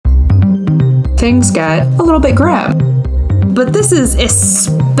things get a little bit grim. But this is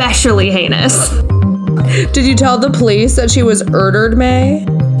especially heinous. Did you tell the police that she was murdered, May?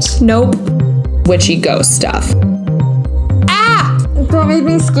 Nope. Witchy ghost stuff. Ah! That made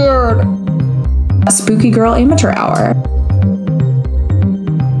me scared. A Spooky Girl Amateur Hour.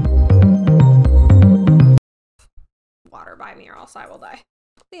 Water by me or else I will die.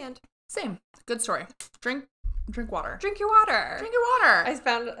 The end. Same. Good story. Drink water. Drink your water. Drink your water. I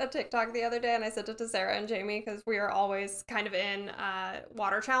found a TikTok the other day and I sent it to Sarah and Jamie because we are always kind of in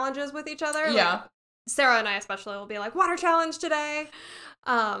water challenges with each other. Yeah. Like, Sarah and I especially will be like, water challenge today.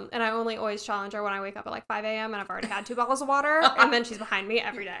 And I only always challenge her when I wake up at like 5 a.m. and I've already had 2 bottles of water. And then she's behind me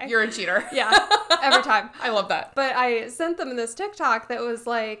every day. You're a cheater. Yeah, every time. I love that. But I sent them this TikTok that was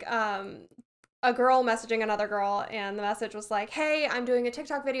like a girl messaging another girl, and the message was like, hey, I'm doing a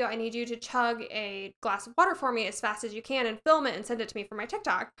TikTok video. I need you to chug a glass of water for me as fast as you can and film it and send it to me for my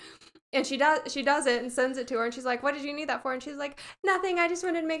TikTok. And she does it and sends it to her, and she's like, what did you need that for? And she's like, nothing. I just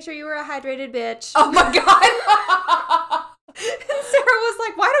wanted to make sure you were a hydrated bitch. Oh my God. And Sarah was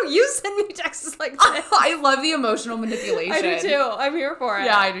like, why don't you send me texts like this? I love the emotional manipulation. I do too. I'm here for it.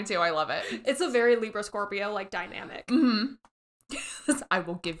 Yeah, I do too. I love it. It's a very Libra Scorpio like dynamic. Mm-hmm. I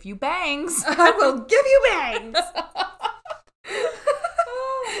will give you bangs. I will give you bangs.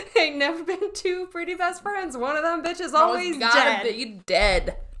 Ain't never been 2 pretty best friends. One of them bitches always gotta dead. be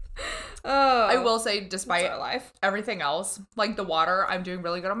dead. Oh, I will say, despite our life. everything else, like the water, I'm doing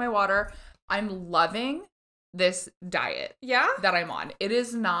really good on my water. I'm loving this diet Yeah? that I'm on. It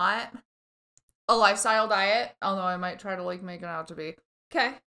is not a lifestyle diet, although I might try to like make it out to be.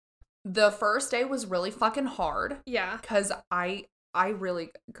 Okay. The first day was really fucking hard Yeah. because I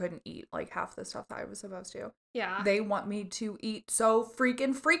really couldn't eat like half the stuff that I was supposed to. Yeah. They want me to eat so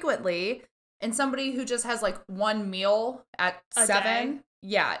freaking frequently. And somebody who just has like one meal at A 7, day?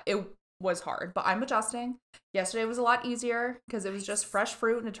 yeah, it was hard. But I'm adjusting. Yesterday was a lot easier because it was just fresh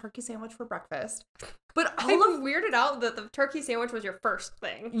fruit and a turkey sandwich for breakfast. But I'm weirded out that the turkey sandwich was your first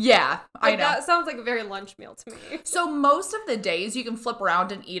thing. yeah, I Like, know. that sounds like a very lunch meal to me. So most of the days you can flip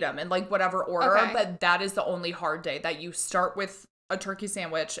around and eat them in like whatever order, Okay. but that is the only hard day that you start with a turkey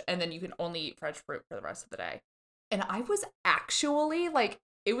sandwich and then you can only eat fresh fruit for the rest of the day. And I was actually like,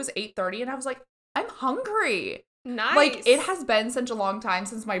 it was 8:30 and I was like, I'm hungry. Nice. Like it has been such a long time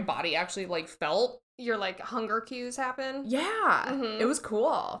since my body actually like felt. Your like hunger cues happen. Yeah, Mhm. it was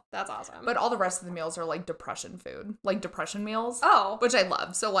cool. That's awesome. But all the rest of the meals are like depression food, like depression meals. oh, Which I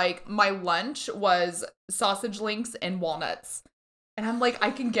love. So like my lunch was sausage links and walnuts. And I'm like,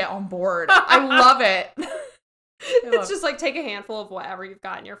 I can get on board. I love it. it's just like take a handful of whatever you've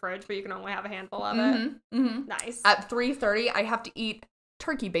got in your fridge, but you can only have a handful of it. Mm-hmm, mm-hmm. Nice. At 3:30, I have to eat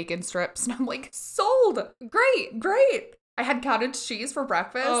turkey bacon strips. And I'm like, sold. Great. Great. I had cottage cheese for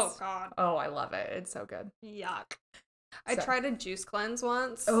breakfast. Oh God. Oh, I love it. It's so good. Yuck. I So- tried a juice cleanse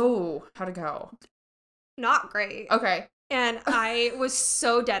once. Oh, how'd it go? Not great. Okay. And I was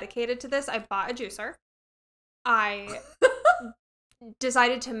so dedicated to this. I bought a juicer. I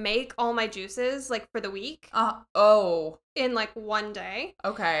decided to make all my juices like for the week Oh, in like one day.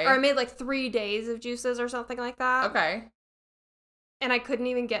 okay. Or I made like 3 days of juices or something like that. Okay. And I couldn't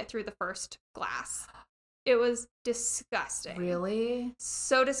even get through the first glass. It was disgusting. Really?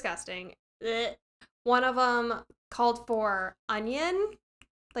 So disgusting. Ugh. One of them called for onion,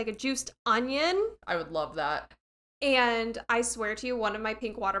 like a juiced onion. I would love that. And I swear to you, one of my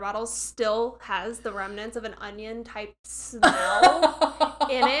pink water bottles still has the remnants of an onion type smell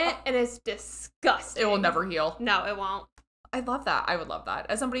in it. And it's disgusting. It will never heal. No, it won't. I love that. I would love that.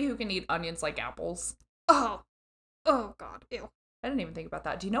 As somebody who can eat onions like apples. Oh God. Ew. I didn't even think about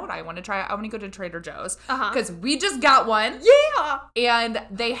that. Do you know what I want to try? I want to go to Trader Joe's. Uh-huh. Because we just got one. Yeah. And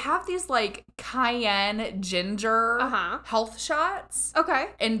they have these like cayenne ginger health shots. Okay.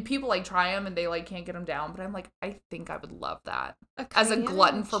 And people like try them and they like can't get them down. But I'm like, I think I would love that. As a cayenne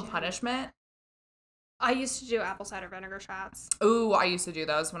glutton for ginger. punishment. I used to do apple cider vinegar shots. Ooh, I used to do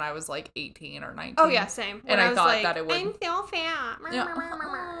those when I was like 18 or 19. Oh, yeah, same. And I thought that it would. I'm so fat.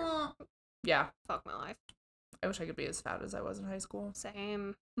 Yeah. Fuck my life. I wish I could be as fat as I was in high school.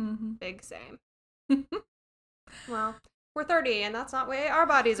 Same. Mm-hmm. Big same. Well, we're 30, and that's not the way our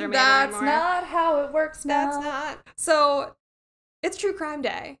bodies are made That's anymore. not how it works now. That's not. So, it's True Crime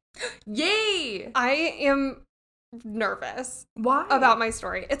Day. Yay! I am nervous Why? about my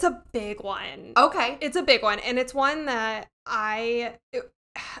story. It's a big one. Okay. It's a big one, and it's one that I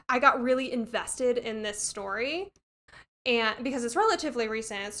got really invested in this story. And because it's relatively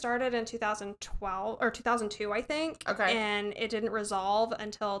recent, it started in 2012 or 2002, I think. Okay. And it didn't resolve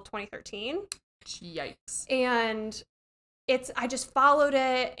until 2013. Yikes. And I just followed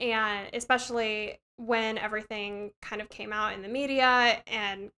it, and especially when everything kind of came out in the media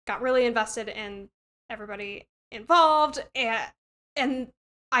and got really invested in everybody involved, and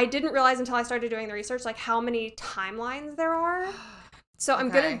I didn't realize until I started doing the research like how many timelines there are. So I'm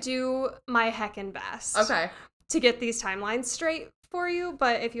Okay. gonna do my heckin' best Okay. to get these timelines straight for you,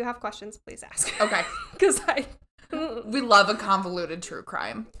 but if you have questions, please ask. Okay. Because We love a convoluted true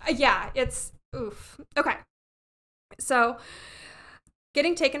crime. yeah, it's oof. Okay. So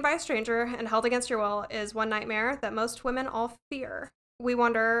getting taken by a stranger and held against your will is one nightmare that most women all fear. We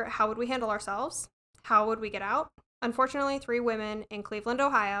wonder, how would we handle ourselves? How would we get out? Unfortunately, 3 women in Cleveland,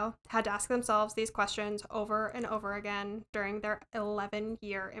 Ohio, had to ask themselves these questions over and over again during their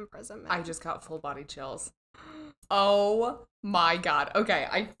 11-year imprisonment. I just got full body chills. Oh my God. Okay.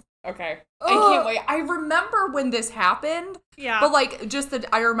 I can't wait. I remember when this happened. Yeah. But like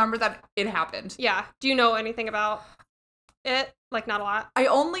I remember that it happened. Yeah. Do you know anything about it? Like, not a lot. I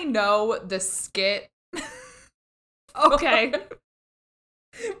only know the skit. Okay.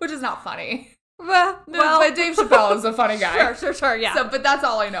 Which is not funny. Well, But Dave Chappelle is a funny guy. Sure, yeah. So, but that's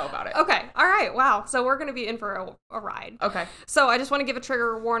all I know about it. Okay, all right, wow. So we're going to be in for a ride. Okay. So I just want to give a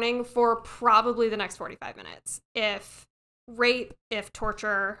trigger warning for probably the next 45 minutes. If rape, if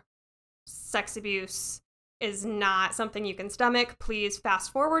torture, sex abuse is not something you can stomach, please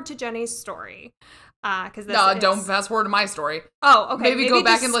fast forward to Jenny's story. Don't fast forward to my story. Oh, okay. Maybe go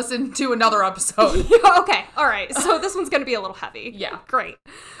back and listen to another episode. Okay, all right. So this one's going to be a little heavy. Yeah. Great.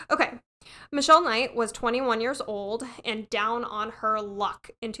 Okay. Michelle Knight was 21 years old and down on her luck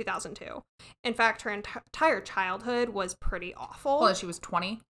in 2002. In fact, her entire childhood was pretty awful. Well, she was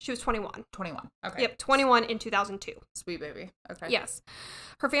 20? She was 21. 21. Okay. Yep, 21 in 2002. Sweet baby. Okay. Yes.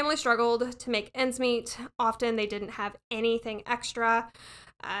 Her family struggled to make ends meet. Often they didn't have anything extra.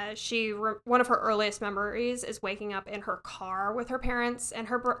 One of her earliest memories is waking up in her car with her parents and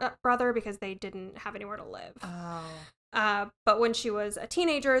her brother because they didn't have anywhere to live. Oh. But when she was a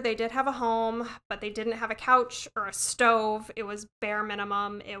teenager, they did have a home, but they didn't have a couch or a stove. It was bare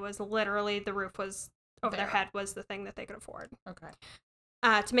minimum. It was literally the roof was over their head was the thing that they could afford. Okay.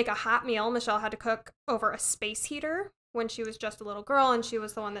 To make a hot meal, Michelle had to cook over a space heater when she was just a little girl, and she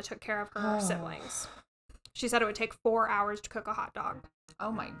was the one that took care of her siblings. She said it would take 4 hours to cook a hot dog.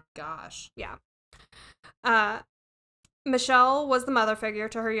 Oh my gosh. Yeah. Michelle was the mother figure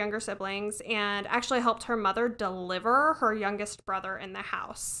to her younger siblings and actually helped her mother deliver her youngest brother in the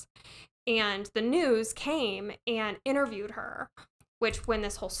house. And the news came and interviewed her, which when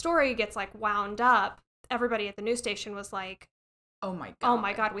this whole story gets like wound up, everybody at the news station was like, oh my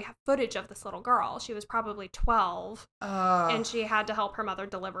God, we have footage of this little girl. She was probably 12 and she had to help her mother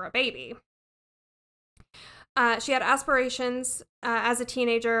deliver a baby. She had aspirations as a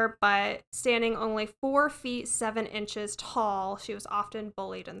teenager, but standing only 4 feet 7 inches tall, she was often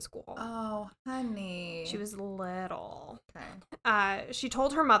bullied in school. Oh, honey. She was little. Okay. She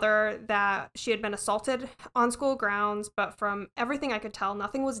told her mother that she had been assaulted on school grounds, but from everything I could tell,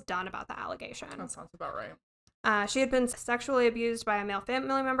 nothing was done about the allegation. That sounds about right. She had been sexually abused by a male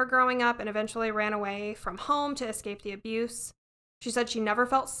family member growing up and eventually ran away from home to escape the abuse. She said she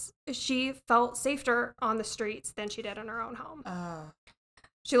felt safer on the streets than she did in her own home.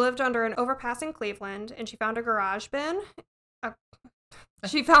 She lived under an overpass in Cleveland, and she found a garage bin.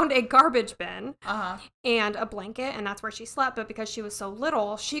 She found a garbage bin and a blanket, and that's where she slept. But because she was so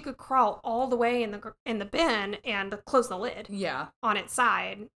little, she could crawl all the way in the bin and close the lid on its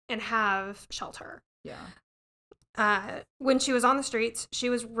side and have shelter. Yeah. When she was on the streets, she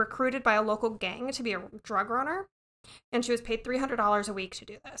was recruited by a local gang to be a drug runner. And she was paid $300 a week to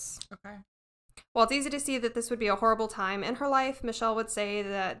do this. Okay. While it's easy to see that this would be a horrible time in her life, Michelle would say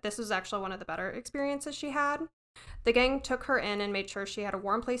that this was actually one of the better experiences she had. The gang took her in and made sure she had a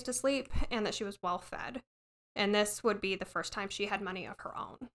warm place to sleep and that she was well fed. And this would be the first time she had money of her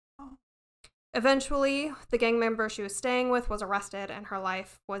own. Oh. Eventually, the gang member she was staying with was arrested and her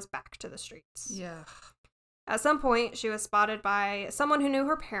life was back to the streets. Yeah. At some point, she was spotted by someone who knew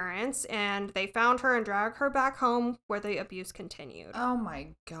her parents, and they found her and dragged her back home where the abuse continued. Oh my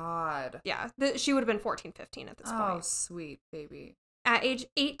God. Yeah, she would have been 14, 15 at this point. Oh, sweet baby. At age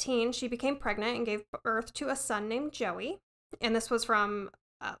 18, she became pregnant and gave birth to a son named Joey. And this was from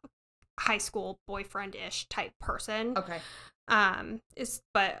a high school boyfriend-ish type person. Okay.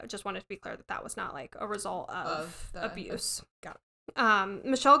 But just wanted to be clear that was not like a result of abuse. Got it.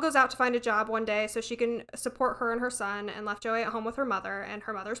 Michelle goes out to find a job one day so she can support her and her son and left Joey at home with her mother and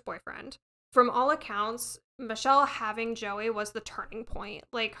her mother's boyfriend. From all accounts, Michelle having Joey was the turning point.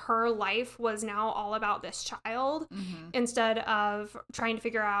 Like, her life was now all about this child instead of trying to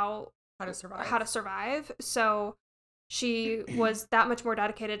figure out how to survive. So She was that much more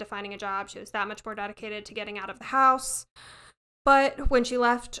dedicated to finding a job. She was that much more dedicated to getting out of the house. But when she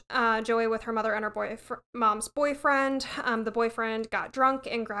left Joey with her mother and her mom's boyfriend, the boyfriend got drunk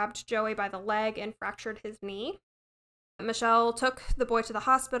and grabbed Joey by the leg and fractured his knee. Michelle took the boy to the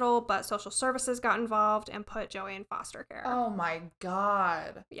hospital, but social services got involved and put Joey in foster care. Oh my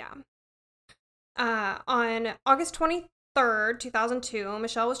God. Yeah. On August 23rd, 2002,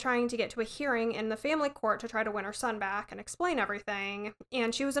 Michelle was trying to get to a hearing in the family court to try to win her son back and explain everything.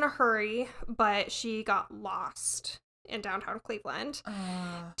 And she was in a hurry, but she got lost in downtown Cleveland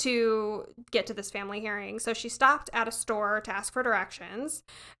to get to this family hearing. So she stopped at a store to ask for directions,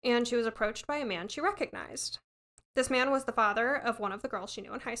 and she was approached by a man she recognized. This man was the father of one of the girls she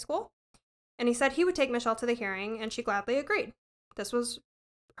knew in high school, and he said he would take Michelle to the hearing, and she gladly agreed. This was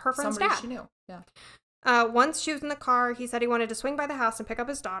her friend's Somebody dad. she knew, yeah. Once she was in the car, he said he wanted to swing by the house and pick up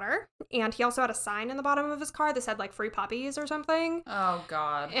his daughter, and he also had a sign in the bottom of his car that said, like, free puppies or something. Oh,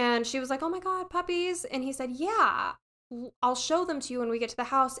 God. And she was like, oh my God, puppies. And he said, yeah, I'll show them to you when we get to the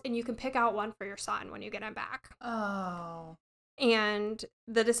house, and you can pick out one for your son when you get him back. Oh. And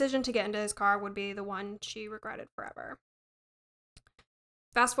the decision to get into his car would be the one she regretted forever.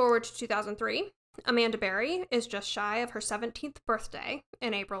 Fast forward to 2003. Amanda Berry is just shy of her 17th birthday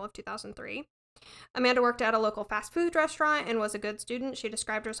in April of 2003. Amanda worked at a local fast food restaurant and was a good student. She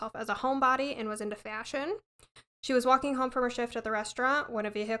described herself as a homebody and was into fashion. She was walking home from her shift at the restaurant when a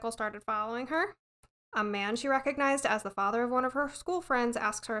vehicle started following her. A man she recognized as the father of one of her school friends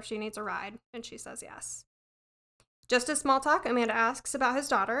asks her if she needs a ride, and she says yes. Just as small talk, Amanda asks about his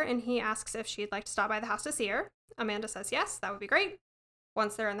daughter, and he asks if she'd like to stop by the house to see her. Amanda says yes, that would be great.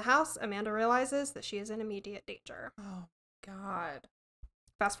 Once they're in the house, Amanda realizes that she is in immediate danger. Oh, God.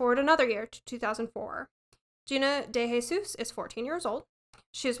 Fast forward another year to 2004. Gina De Jesus is 14 years old.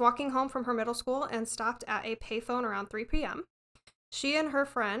 She is walking home from her middle school and stopped at a payphone around 3 p.m. She and her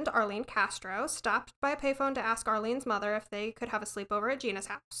friend, Arlene Castro, stopped by a payphone to ask Arlene's mother if they could have a sleepover at Gina's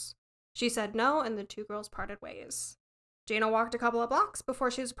house. She said no, and the two girls parted ways. Gina walked a couple of blocks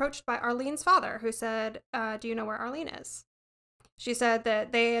before she was approached by Arlene's father, who said, do you know where Arlene is? She said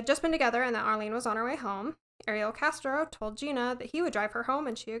that they had just been together and that Arlene was on her way home. Ariel Castro told Gina that he would drive her home,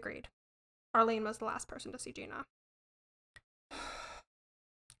 and she agreed. Arlene was the last person to see Gina.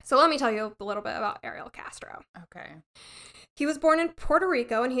 So let me tell you a little bit about Ariel Castro. Okay. He was born in Puerto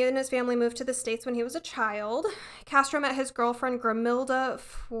Rico, and he and his family moved to the States when he was a child. Castro met his girlfriend, Gramilda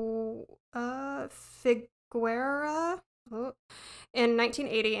Figuera, in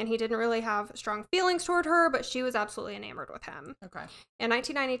 1980, and he didn't really have strong feelings toward her, but she was absolutely enamored with him. Okay. In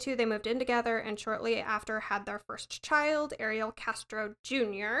 1992, they moved in together, and shortly after had their first child, Ariel Castro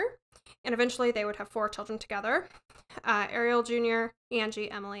Jr., and eventually they would have 4 children together, Ariel Jr.,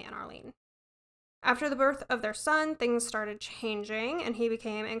 Angie, Emily, and Arlene. After the birth of their son, things started changing, and he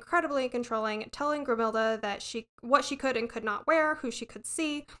became incredibly controlling, telling Gramilda that what she could and could not wear, who she could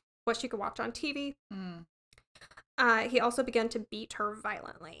see, what she could watch on TV. He also began to beat her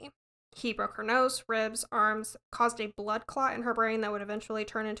violently. He broke her nose, ribs, arms, caused a blood clot in her brain that would eventually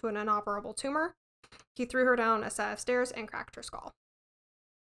turn into an inoperable tumor. He threw her down a set of stairs and cracked her skull.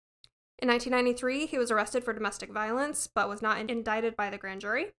 In 1993, he was arrested for domestic violence, but was not indicted by the grand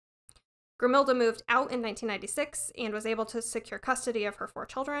jury. Gramilda moved out in 1996 and was able to secure custody of her 4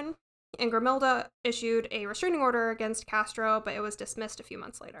 children. And Gramilda issued a restraining order against Castro, but it was dismissed a few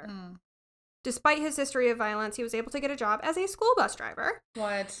months later. Despite his history of violence, he was able to get a job as a school bus driver.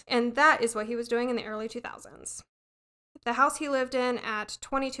 What? And that is what he was doing in the early 2000s. The house he lived in at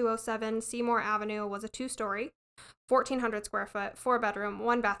 2207 Seymour Avenue was a 2-story, 1,400 square foot, 4-bedroom,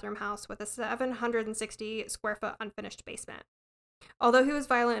 1-bathroom house with a 760 square foot unfinished basement. Although he was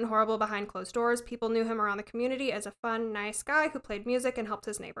violent and horrible behind closed doors, people knew him around the community as a fun, nice guy who played music and helped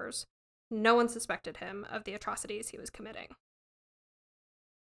his neighbors. No one suspected him of the atrocities he was committing.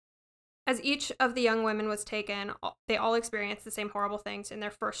 As each of the young women was taken, they all experienced the same horrible things in their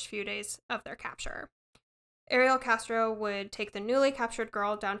first few days of their capture. Ariel Castro would take the newly captured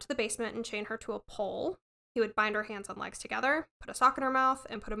girl down to the basement and chain her to a pole. He would bind her hands and legs together, put a sock in her mouth,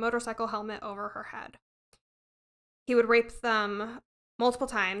 and put a motorcycle helmet over her head. He would rape them multiple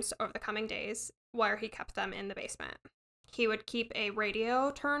times over the coming days where he kept them in the basement. He would keep a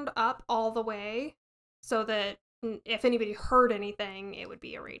radio turned up all the way so that if anybody heard anything, it would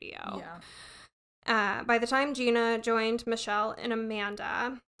be a radio. Yeah. By the time Gina joined Michelle and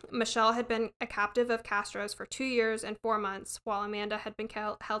Amanda, Michelle had been a captive of Castro's for 2 years and 4 months, while Amanda had been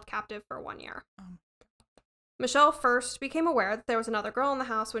held captive for 1 year. Michelle first became aware that there was another girl in the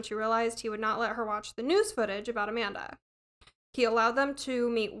house when she realized he would not let her watch the news footage about Amanda. He allowed them to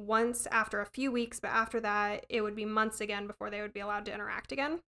meet once after a few weeks, but after that, it would be months again before they would be allowed to interact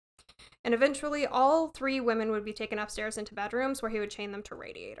again. And eventually, all 3 women would be taken upstairs into bedrooms where he would chain them to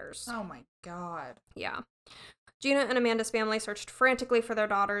radiators. Oh my God. Yeah. Gina and Amanda's family searched frantically for their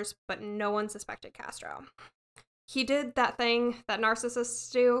daughters, but no one suspected Castro. He did that thing that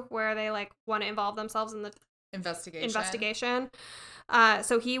narcissists do where they like want to involve themselves in the investigation.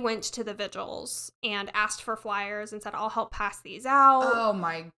 So he went to the vigils and asked for flyers and said, I'll help pass these out. Oh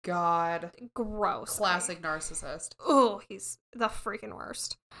my God. Gross. Classic narcissist. Oh, he's the freaking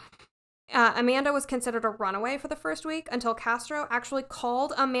worst. Amanda was considered a runaway for the first week until Castro actually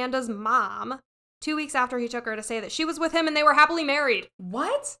called Amanda's mom 2 weeks after he took her to say that she was with him and they were happily married.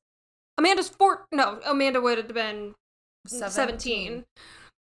 What? Amanda would have been 17.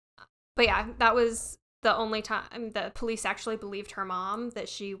 But yeah, that was the only time the police actually believed her mom that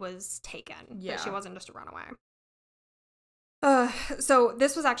she was taken. Yeah. That she wasn't just a runaway. So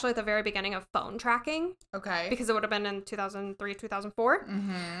this was actually at the very beginning of phone tracking. Okay. Because it would have been in 2003, 2004.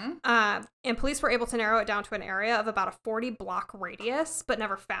 Mm-hmm. And police were able to narrow it down to an area of about a 40-block radius, but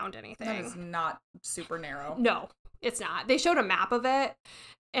never found anything. That is not super narrow. No, it's not. They showed a map of it,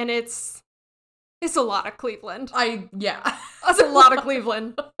 and it's a lot of Cleveland. Yeah. That's a lot of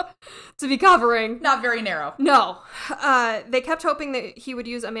Cleveland to be covering. Not very narrow. No. They kept hoping that he would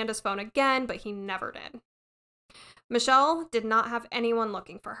use Amanda's phone again, but he never did. Michelle did not have anyone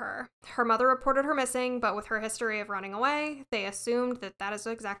looking for her. Her mother reported her missing, but with her history of running away, they assumed that that is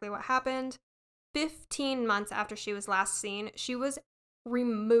exactly what happened. 15 months after she was last seen, she was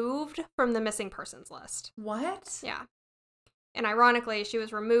removed from the missing persons list. What? Yeah. And ironically, she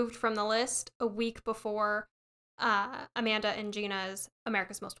was removed from the list a week before Amanda and Gina's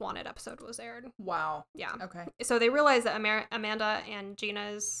America's Most Wanted episode was aired. Wow. Yeah. Okay. So they realized that Amanda and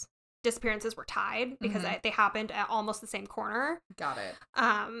Gina's disappearances were tied because they happened at almost the same corner. Got it.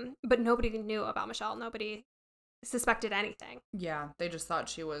 But nobody knew about Michelle. Nobody suspected anything. Yeah. They just thought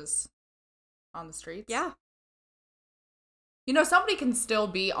she was on the streets. Yeah. You know, somebody can still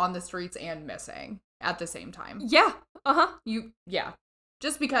be on the streets and missing at the same time. Yeah. Uh-huh. Yeah.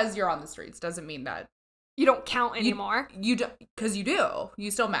 Just because you're on the streets doesn't mean that you don't count anymore. You do, because you do.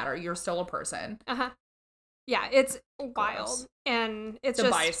 You still matter. You're still a person. Uh-huh. Yeah, it's wild. And it's the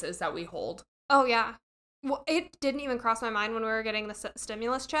just biases that we hold. Oh, yeah. Well, it didn't even cross my mind when we were getting the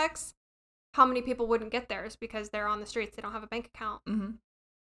stimulus checks how many people wouldn't get theirs because they're on the streets. They don't have a bank account. Mm-hmm.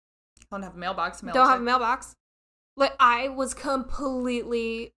 Don't have a mailbox. Don't have a mailbox. Like, I was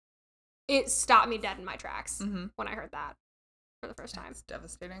completely... It stopped me dead in my tracks when I heard that for the first time. It's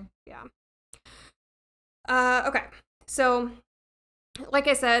devastating. Yeah. Okay. So, like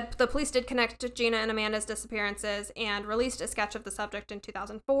I said, the police did connect to Gina and Amanda's disappearances and released a sketch of the subject in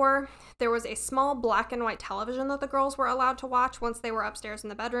 2004. There was a small black and white television that the girls were allowed to watch once they were upstairs in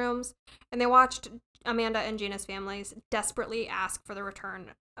the bedrooms, and they watched Amanda and Gina's families desperately ask for their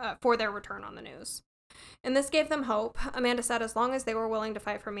return on the news. And this gave them hope. Amanda said, as long as they were willing to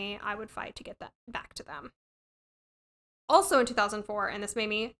fight for me, I would fight to get that back to them. Also in 2004, and this made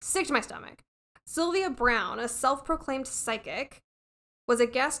me sick to my stomach, Sylvia Browne, a self-proclaimed psychic, was a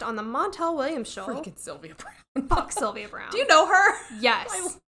guest on the Montel Williams show. Freaking Sylvia Browne. Fuck Sylvia Browne. Do you know her?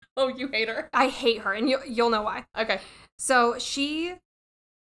 Yes. Oh, you hate her? I hate her, and you'll know why. Okay. So she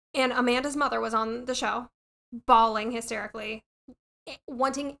and Amanda's mother was on the show, bawling hysterically,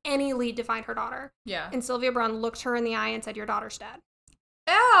 wanting any lead to find her daughter. Yeah. And Sylvia Browne looked her in the eye and said, your daughter's dead.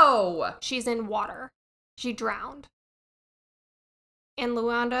 Ew! She's in water. She drowned. And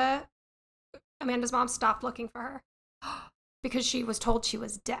Luanda, Amanda's mom, stopped looking for her because she was told she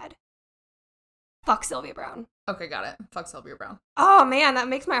was dead. Fuck Sylvia Browne. Okay, got it. Fuck Sylvia Browne. Oh man, that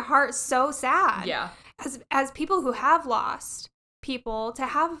makes my heart so sad. Yeah. As people who have lost people to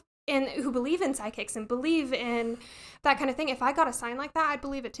have and who believe in psychics and believe in that kind of thing, if I got a sign like that, I'd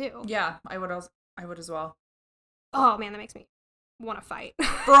believe it too. Yeah, I would as well. Oh man, that makes me want to fight.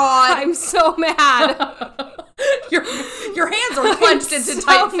 Fraud. I'm so mad. Your hands are clenched into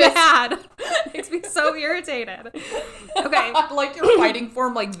tight fists. Mad. Makes me so irritated. Okay. Like you're fighting for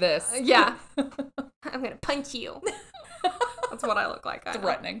him like this. Yeah. I'm gonna punch you. That's what I look like.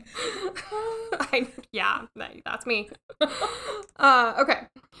 Threatening. Yeah, that's me. Okay.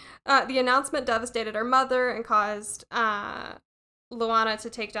 The announcement devastated her mother and caused Luana to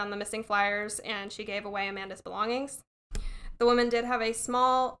take down the missing flyers, and she gave away Amanda's belongings. The women did have a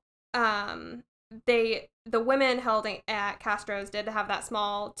small, the women held at Castro's did have that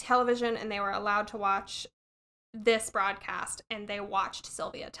small television, and they were allowed to watch this broadcast, and they watched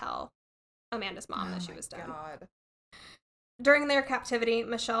Sylvia tell Amanda's mom that she was dead. God. During their captivity,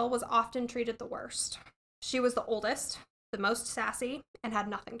 Michelle was often treated the worst. She was the oldest, the most sassy, and had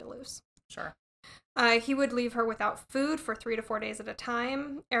nothing to lose. Sure. He would leave her without food for 3 to 4 days at a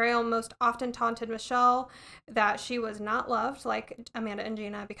time. Ariel most often taunted Michelle that she was not loved like Amanda and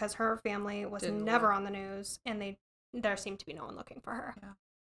Gina because her family was never on the news, and there seemed to be no one looking for her. Yeah.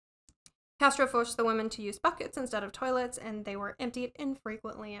 Castro forced the women to use buckets instead of toilets, and they were emptied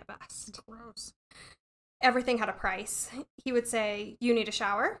infrequently at best. Gross. Everything had a price. He would say, "You need a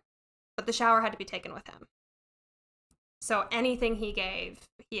shower," but the shower had to be taken with him. So anything he gave,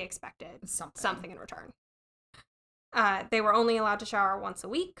 he expected something in return. They were only allowed to shower once a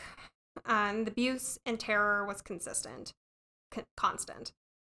week. The abuse and terror was constant.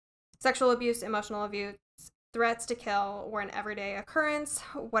 Sexual abuse, emotional abuse, threats to kill were an everyday occurrence.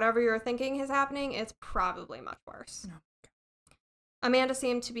 Whatever you're thinking is happening, it's probably much worse. No. Amanda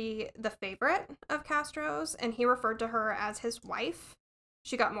seemed to be the favorite of Castro's, and he referred to her as his wife.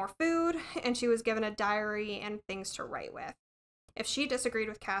 She got more food, and she was given a diary and things to write with. If she disagreed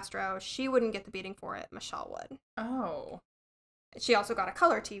with Castro, she wouldn't get the beating for it. Michelle would. Oh. She also got a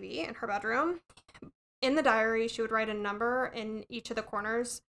color TV in her bedroom. In the diary, she would write a number in each of the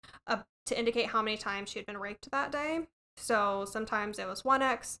corners to indicate how many times she had been raped that day. So sometimes it was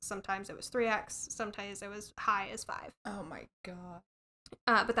 1x, sometimes it was 3x, sometimes it was high as 5. Oh my God.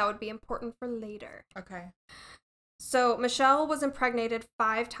 But that would be important for later. Okay. So Michelle was impregnated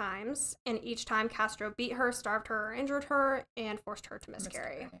 5 times, and each time Castro beat her, starved her, or injured her, and forced her to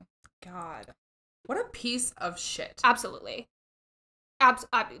miscarry. God. What a piece of shit. Absolutely.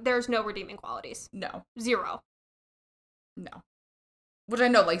 There's no redeeming qualities. No. 0. No. Which I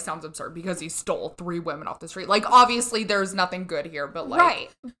know, like, sounds absurd because he stole 3 women off the street. Like, obviously there's nothing good here, but, like,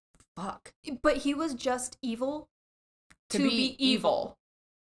 right. Fuck. But he was just evil To be evil.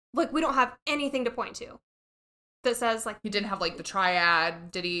 Like, we don't have anything to point to that says, like... He didn't have, like, the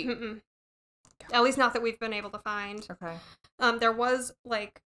triad, did he? At least not that we've been able to find. Okay. There was,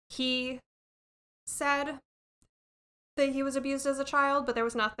 like, he said that he was abused as a child, but there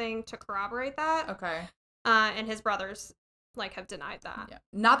was nothing to corroborate that. Okay. And his brothers, like, have denied that. Yeah.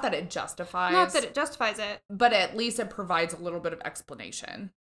 Not that it justifies. Not that it justifies it. But at least it provides a little bit of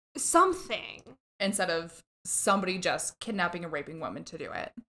explanation. Something. Instead of somebody just kidnapping and raping women to do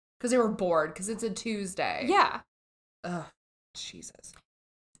it. Because they were bored, because it's a Tuesday. Yeah. Ugh. Jesus.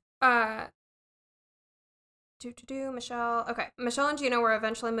 Michelle. Okay. Michelle and Gina were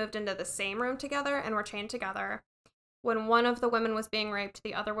eventually moved into the same room together and were chained together. When one of the women was being raped,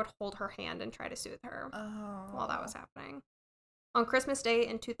 the other would hold her hand and try to soothe her while that was happening. On Christmas Day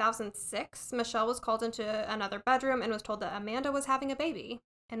in 2006, Michelle was called into another bedroom and was told that Amanda was having a baby,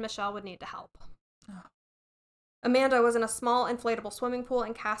 and Michelle would need to help. Oh. Amanda was in a small inflatable swimming pool,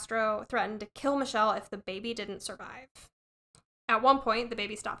 and Castro threatened to kill Michelle if the baby didn't survive. At one point, the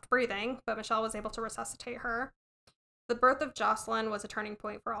baby stopped breathing, but Michelle was able to resuscitate her. The birth of Jocelyn was a turning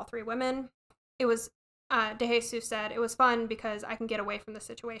point for all 3 women. It was, DeJesus said, "It was fun because I can get away from the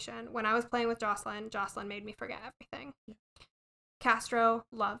situation. When I was playing with Jocelyn, Jocelyn made me forget everything." Yeah. Castro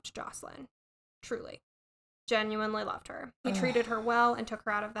loved Jocelyn. Truly. Genuinely loved her. He treated her well and took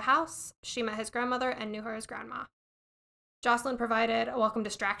her out of the house. She met his grandmother and knew her as grandma. Jocelyn provided a welcome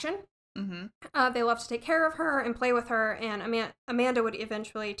distraction. Mm-hmm. They loved to take care of her and play with her, and Amanda would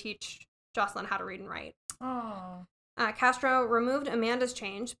eventually teach Jocelyn how to read and write. Oh. Castro removed Amanda's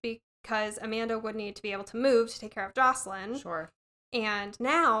chains because Amanda would need to be able to move to take care of Jocelyn. Sure. And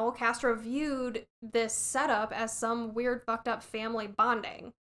now Castro viewed this setup as some weird fucked up family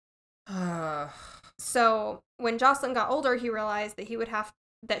bonding. So when Jocelyn got older, he realized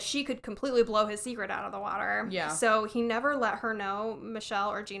that she could completely blow his secret out of the water. Yeah. So he never let her know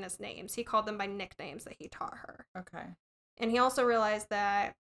Michelle or Gina's names. He called them by nicknames that he taught her. Okay. And he also realized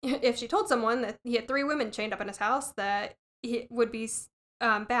that if she told someone that he had 3 women chained up in his house, that it would be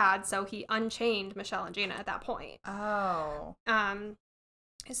bad. So he unchained Michelle and Gina at that point. Oh.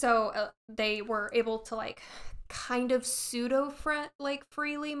 So they were able to, like, kind of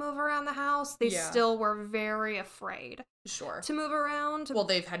freely move around the house. They still were very afraid. Sure. To move around. Well,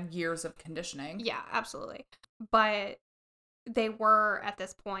 they've had years of conditioning. Yeah, absolutely. But they were, at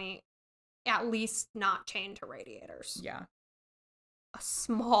this point, at least not chained to radiators. Yeah. A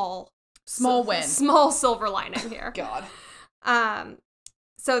small win. Small silver lining here. God.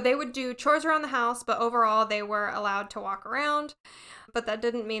 So they would do chores around the house, but overall they were allowed to walk around. But that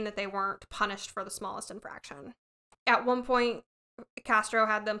didn't mean that they weren't punished for the smallest infraction. At one point, Castro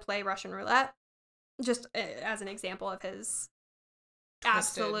had them play Russian roulette, just as an example of his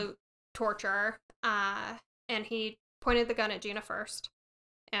absolute torture. And he pointed the gun at Gina first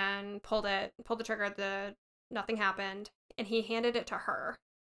and pulled the trigger. Nothing happened, and he handed it to her.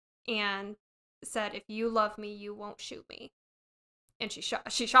 And said, if you love me, you won't shoot me. And she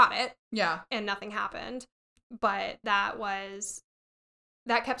shot it, Yeah. and nothing happened. But that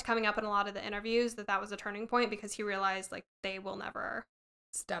kept coming up in a lot of the interviews, that was a turning point, because he realized, like, they will never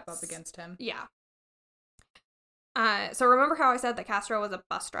Step up against him. Yeah. So remember how I said that Castro was a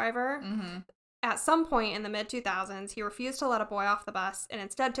bus driver? Mm-hmm. At some point in the mid-2000s, he refused to let a boy off the bus and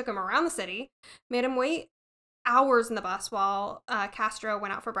instead took him around the city, made him wait hours in the bus while Castro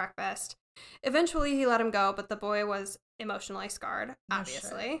went out for breakfast. Eventually, he let him go, but the boy was emotionally scarred,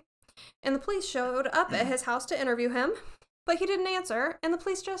 obviously. shit. And the police showed up at his house to interview him, but he didn't answer, and the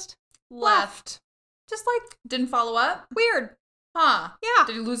police just Left. Just, like, Didn't follow up? weird. Huh. Yeah.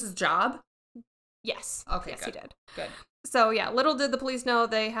 Did he lose his job? Yes. Okay, yes, good. he did. Good. So, yeah, little did the police know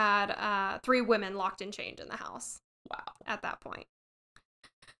they had 3 women locked in chains in the house. Wow. At that point.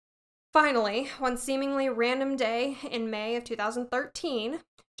 Finally, one seemingly random day in May of 2013,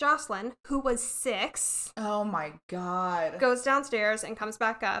 Jocelyn, who was 6, Oh my God. goes downstairs and comes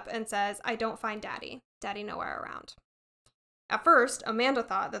back up and says, I don't find Daddy. Daddy nowhere around. At first, Amanda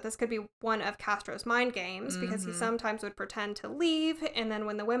thought that this could be one of Castro's mind games because he sometimes would pretend to leave, and then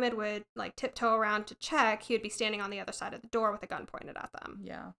when the women would, like, tiptoe around to check, he would be standing on the other side of the door with a gun pointed at them.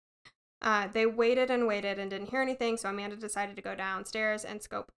 Yeah. They waited and waited and didn't hear anything, so Amanda decided to go downstairs and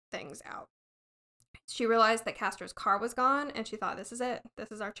scope things out. She realized that Castro's car was gone, and she thought, this is it. This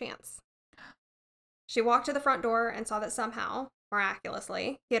is our chance. She walked to the front door and saw that somehow,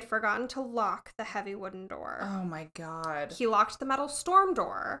 miraculously, he had forgotten to lock the heavy wooden door. Oh my God. He locked the metal storm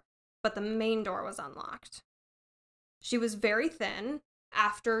door, but the main door was unlocked. She was very thin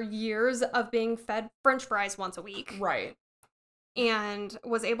after years of being fed French fries once a week. Right. And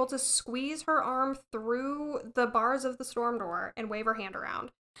was able to squeeze her arm through the bars of the storm door and wave her hand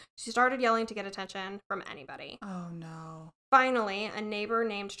around. She started yelling to get attention from anybody. Oh no. Finally, a neighbor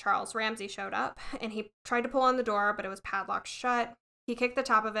named Charles Ramsey showed up, and he tried to pull on the door, but it was padlocked shut. He kicked the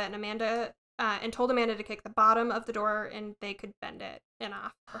top of it, and told Amanda to kick the bottom of the door, and they could bend it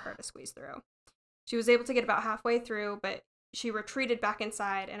enough for her to squeeze through. She was able to get about halfway through, but she retreated back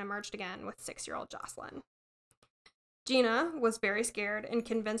inside and emerged again with 6-year-old Jocelyn. Gina was very scared and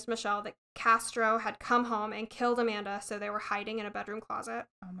convinced Michelle that Castro had come home and killed Amanda, so they were hiding in a bedroom closet.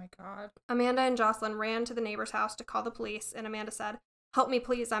 Oh my God. Amanda and Jocelyn ran to the neighbor's house to call the police, and Amanda said, "Help me,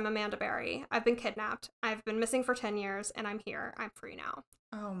 please. I'm Amanda Berry. I've been kidnapped. I've been missing for 10 years, and I'm here. I'm free now."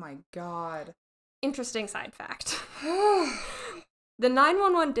 Oh my God. Interesting side fact. The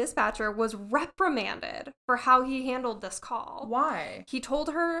 911 dispatcher was reprimanded for how he handled this call. Why? He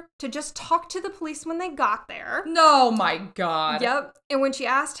told her to just talk to the police when they got there. No, my God. Yep. And when she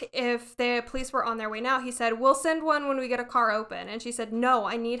asked if the police were on their way now, he said, "We'll send one when we get a car open." And she said, "No,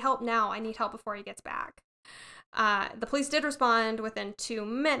 I need help now. I need help before he gets back." The police did respond within 2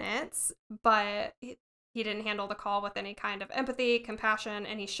 minutes, but he didn't handle the call with any kind of empathy, compassion,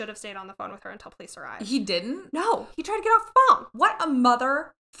 and he should have stayed on the phone with her until police arrived. He didn't? No, he tried to get off the phone. What a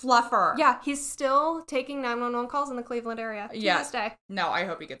mother fluffer. Yeah, he's still taking 911 calls in the Cleveland area to this day. No, I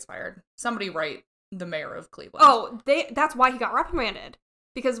hope he gets fired. Somebody write the mayor of Cleveland. Oh, that's why he got reprimanded.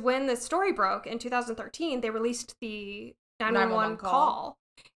 Because when this story broke in 2013, they released the 911 call,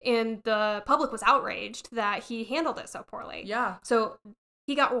 and the public was outraged that he handled it so poorly. Yeah. So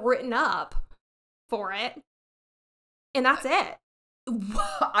he got written up for it, and that's it.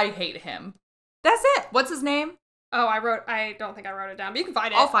 I hate him. That's it. What's his name? Oh, I don't think I wrote it down, but you can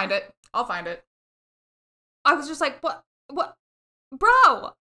find it. I'll find it. I was just like, what, bro?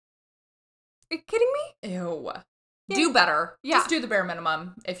 Are you kidding me? Ew. Yeah. Do better. Yeah. Just do the bare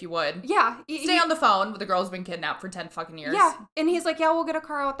minimum, if you would. Yeah. Stay on the phone with the girl who's been kidnapped for 10 fucking years. Yeah. And he's like, yeah, we'll get a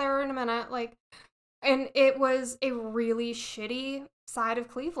car out there in a minute. Like, and it was a really shitty side of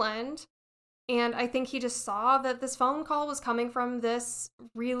Cleveland. And I think he just saw that this phone call was coming from this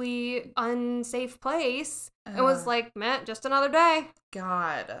really unsafe place. It was like, man, just another day.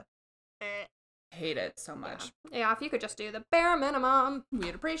 God. Hate it so much. Yeah, if you could just do the bare minimum.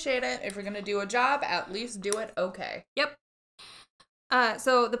 We'd appreciate it. If you're going to do a job, at least do it okay. Yep.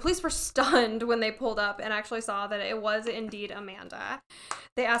 So the police were stunned when they pulled up and actually saw that it was indeed Amanda.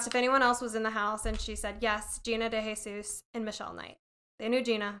 They asked if anyone else was in the house, and she said yes, Gina De Jesus and Michelle Knight. They knew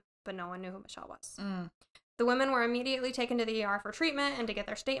Gina, but no one knew who Michelle was. The women were immediately taken to the ER for treatment and to get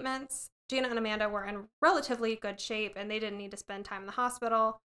their statements. Gina and Amanda were in relatively good shape, and they didn't need to spend time in the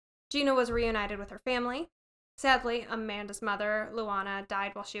hospital. Gina was reunited with her family. Sadly, Amanda's mother, Luana,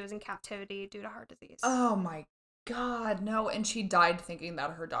 died while she was in captivity due to heart disease. Oh my God, no. And she died thinking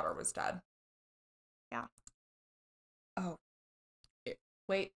that her daughter was dead. Yeah. Oh.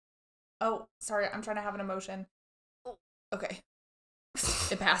 Wait. Oh, sorry. I'm trying to have an emotion. Okay.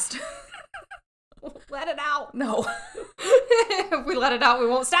 It passed. Let it out. No. If we let it out, we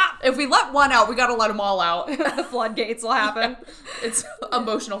won't stop. If we let one out, we gotta let them all out. The floodgates will happen. Yeah. It's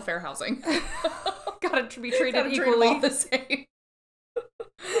emotional fair housing. Gotta be treated Gotta treat them equally. all the same.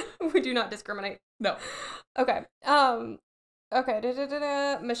 We do not discriminate. No. Okay.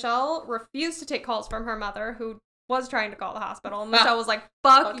 Okay. Michelle refused to take calls from her mother, who was trying to call the hospital. Michelle was like,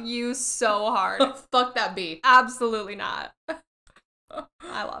 fuck you so hard. Fuck that bee. Absolutely not.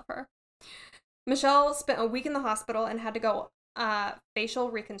 I love her. Michelle spent a week in the hospital and had to go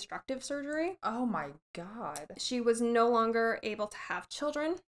facial reconstructive surgery. Oh my God. She was no longer able to have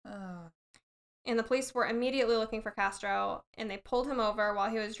children. And the police were immediately looking for Castro, and they pulled him over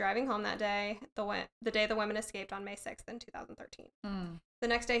while he was driving home that day, the day the women escaped on May 6th in 2013. The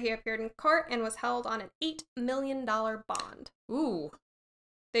next day, he appeared in court and was held on an $8 million bond. Ooh.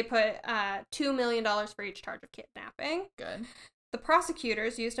 They put $2 million for each charge of kidnapping. Good. The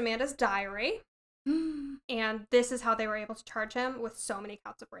prosecutors used Amanda's diary, and this is how they were able to charge him with so many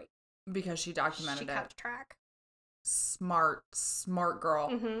counts of rape. Because she documented She it. kept track. Smart girl.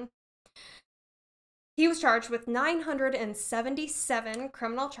 Mm-hmm. He was charged with 977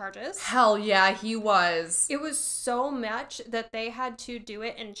 criminal charges. Hell yeah, he was. It was so much that they had to do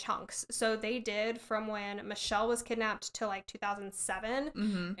it in chunks. So they did from when Michelle was kidnapped to like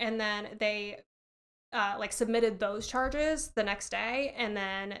 2007. And then they submitted those charges the next day. And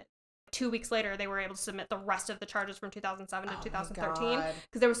then 2 weeks later, they were able to submit the rest of the charges from 2007 to 2013.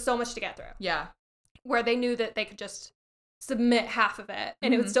 Because there was so much to get through. Yeah. Where they knew that they could just submit half of it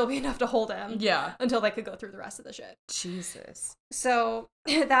and it would still be enough to hold him. Yeah. Until they could go through the rest of the shit. Jesus. So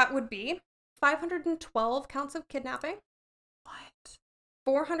that would be 512 counts of kidnapping. What?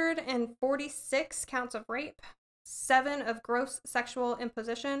 446 counts of rape. 7 of gross sexual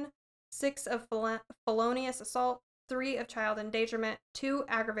imposition. 6 of felonious assault. 3 of child endangerment. 2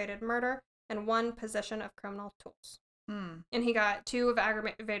 aggravated murder. And 1 possession of criminal tools. And he got 2 of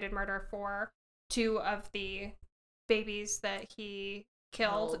aggravated murder for 2 of the babies that he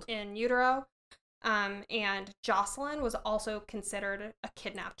killed in utero. And Jocelyn was also considered a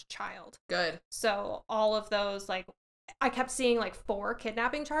kidnapped child. Good. So all of those, like, I kept seeing like 4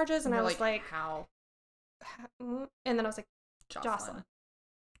 kidnapping charges, and I was like, how? And then I was like, Jocelyn.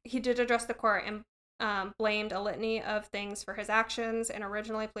 He did address the court and blamed a litany of things for his actions, and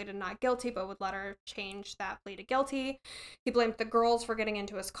originally pleaded not guilty, but would later change that plea to guilty. He blamed the girls for getting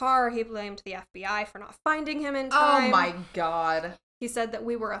into his car. He blamed the FBI for not finding him in time. Oh my God. He said that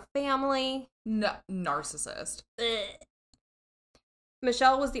we were a family. No, narcissist.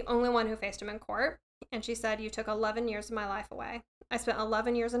 Michelle was the only one who faced him in court, and she said, "You took 11 years of my life away. I spent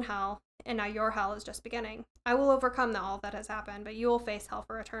 11 years in hell, and now your hell is just beginning. I will overcome all that has happened, but you will face hell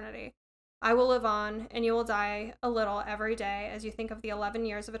for eternity. I will live on, and you will die a little every day as you think of the 11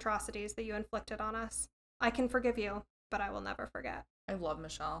 years of atrocities that you inflicted on us. I can forgive you, but I will never forget." I love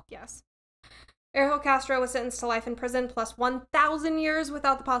Michelle. Yes. Ariel Castro was sentenced to life in prison plus 1,000 years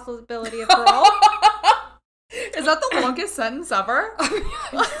without the possibility of parole. Is that the longest sentence ever?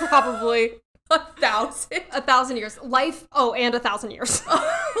 Probably. 1,000? 1,000 years. Life, and 1,000 years.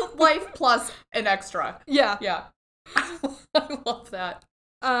 Life plus an extra. Yeah. Yeah. I love that.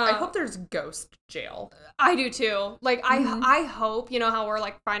 I hope there's ghost jail. I do too. Like, I hope, you know how we're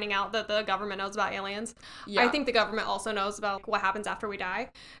like finding out that the government knows about aliens? Yeah. I think the government also knows about what happens after we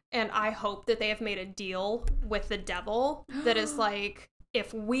die. And I hope that they have made a deal with the devil that is like,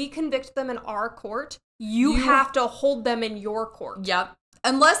 if we convict them in our court, you have to hold them in your court. Yep.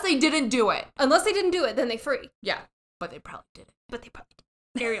 Unless they didn't do it. Unless they didn't do it, then they free. Yeah. But they probably did it.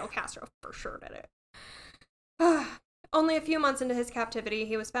 Ariel Castro for sure did it. Only a few months into his captivity,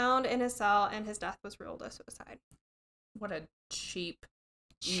 he was found in his cell, and his death was ruled a suicide. What a cheap,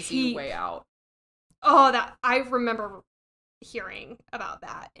 easy way out. Oh, that I remember hearing about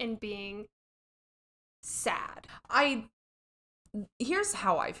that and being sad. Here's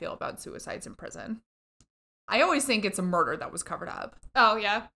how I feel about suicides in prison. I always think it's a murder that was covered up. Oh,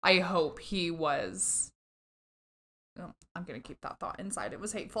 yeah. I hope he was... Oh, I'm going to keep that thought inside. It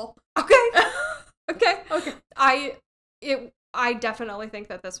was hateful. Okay. Okay. I definitely think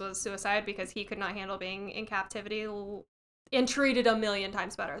that this was suicide because he could not handle being in captivity and treated a million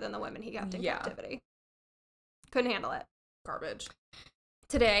times better than the women he kept in captivity. Couldn't handle it. Garbage.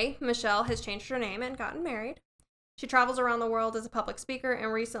 Today, Michelle has changed her name and gotten married. She travels around the world as a public speaker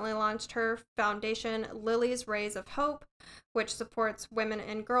and recently launched her foundation, Lily's Rays of Hope, which supports women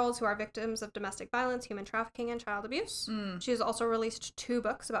and girls who are victims of domestic violence, human trafficking, and child abuse. She has also released 2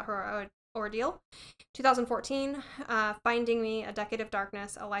 books about her ordeal. 2014, Finding Me, A Decade of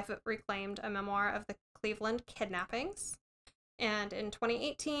Darkness, A Life Reclaimed, a memoir of the Cleveland kidnappings. And in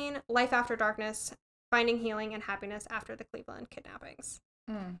 2018, Life After Darkness, Finding Healing and Happiness After the Cleveland Kidnappings.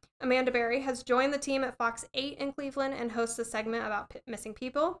 Amanda Berry has joined the team at Fox 8 in Cleveland and hosts a segment about missing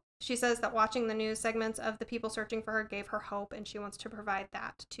people. She says that watching the news segments of the people searching for her gave her hope, and she wants to provide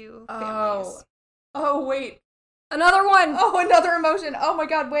that to families. Oh, wait. Another one! Oh, another emotion. Oh my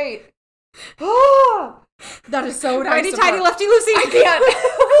God, wait. Oh, that is so nice. Righty tighty, lefty loosey. I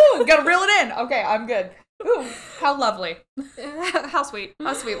can't. Gotta reel it in. Okay, I'm good. Ooh, how lovely. How sweet.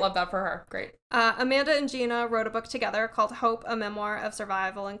 How sweet. Love that for her. Great. Amanda and Gina wrote a book together called Hope, a Memoir of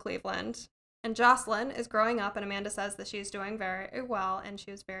Survival in Cleveland. And Jocelyn is growing up, and Amanda says that she's doing very well, and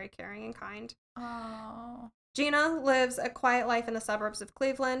she was very caring and kind. Oh. Gina lives a quiet life in the suburbs of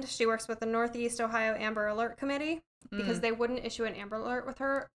Cleveland. She works with the Northeast Ohio Amber Alert Committee because they wouldn't issue an Amber Alert with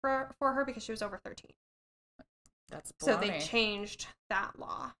her for her because she was over 13. That's so baloney. they changed that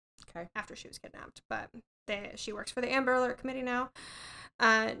law. Okay. After she was kidnapped, but she works for the Amber Alert Committee now.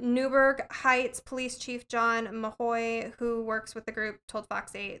 Newburgh Heights Police Chief John Mahoy, who works with the group, told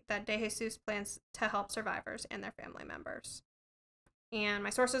Fox 8 that De Jesus plans to help survivors and their family members. And my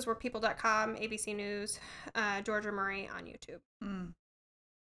sources were people.com, ABC News, Georgia Murray on YouTube.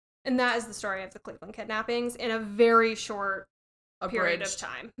 And that is the story of the Cleveland kidnappings in a very short period of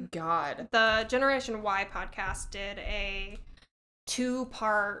time. God. The Generation Y podcast did a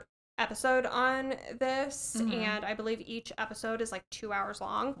 2-part episode on this, and I believe each episode is like 2 hours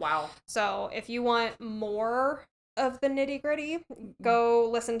long. Wow. So if you want more of the nitty-gritty, go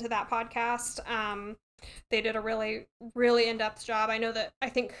listen to that podcast. They did a really, really in-depth job. I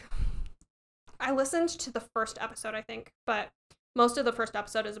think I listened to the first episode, but most of the first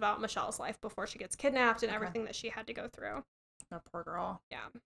episode is about Michelle's life before she gets kidnapped and everything that she had to go through. That poor girl. Yeah.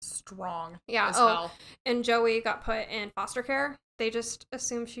 Strong. Yeah. As hell. And Joey got put in foster care. They just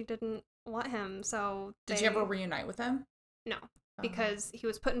assumed she didn't want him, so Did you ever reunite with him? No, because he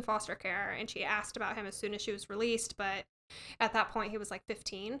was put in foster care, and she asked about him as soon as she was released, but at that point he was like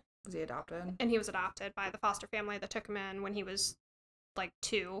 15. Was he adopted? And he was adopted by the foster family that took him in when he was like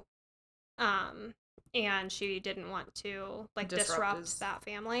 2. And she didn't want to like disrupt that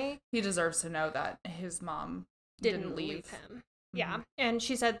family. He deserves to know that his mom didn't leave him. Yeah. And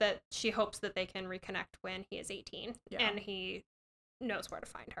she said that she hopes that they can reconnect when he is 18 and he knows where to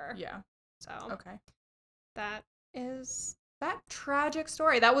find her. Yeah. So okay. That is that tragic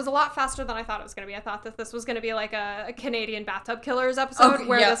story. That was a lot faster than I thought it was going to be. I thought that this was going to be like a Canadian Bathtub Killers episode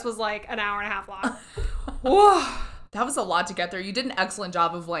where this was like an hour and a half long. Whoa. That was a lot to get through. You did an excellent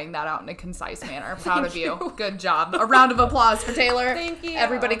job of laying that out in a concise manner. Proud of you. Good job. A round of applause for Taylor. Thank you.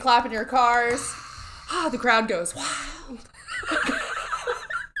 Everybody clap in your cars. The crowd goes, wow.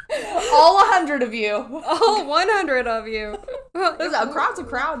 All 100 of you. All 100 of you. A crowd's a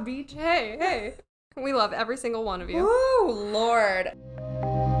crowd, Beach. Hey. We love every single one of you. Oh, Lord.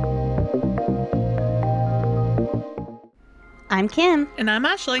 I'm Kim. And I'm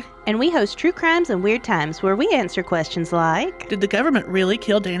Ashley. And we host True Crimes and Weird Times, where we answer questions like... Did the government really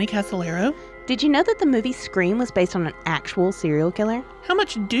kill Danny Casolaro? Did you know that the movie Scream was based on an actual serial killer? How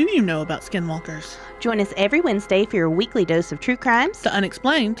much do you know about skinwalkers? Join us every Wednesday for your weekly dose of true crimes, the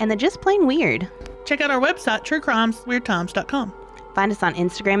unexplained, and the just plain weird. Check out our website, truecrimesweirdtimes.com. Find us on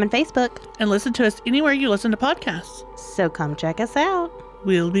Instagram and Facebook. And listen to us anywhere you listen to podcasts. So come check us out.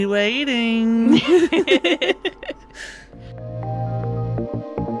 We'll be waiting.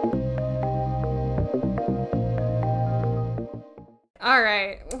 All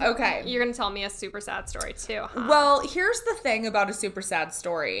right. Okay. You're going to tell me a super sad story too, huh? Well, here's the thing about a super sad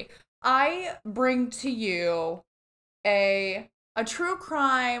story. I bring to you a true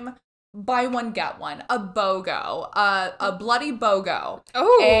crime, buy one, get one, a BOGO, a bloody BOGO.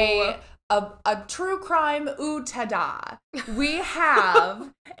 Oh. A true crime, ooh, ta-da. We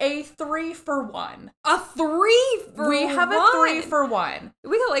have a 3-for-1. A 3-for-1? We have a 3-for-1.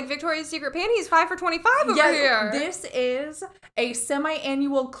 We got like Victoria's Secret panties 5 for $25 over here. This is a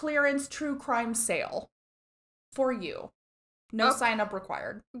semi-annual clearance true crime sale for you. No sign up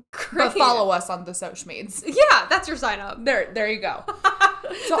required. Great. But follow us on the social medias. Yeah, that's your sign up. There you go.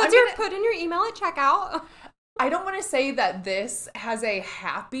 So put in your email at checkout. I don't want to say that this has a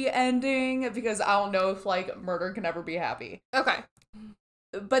happy ending because I don't know if like murder can ever be happy. Okay.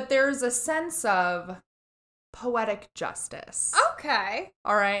 But there's a sense of poetic justice. Okay.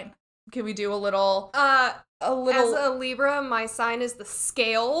 All right. Can we do a little As a Libra, my sign is the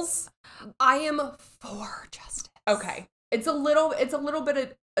scales. I am for justice. Okay. It's a little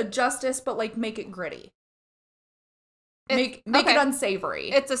bit of justice, but like make it gritty. Make it unsavory.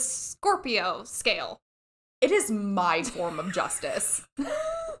 It's a Scorpio scale. It is my form of justice.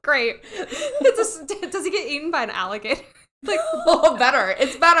 Great. Does he get eaten by an alligator? Like, Oh, better.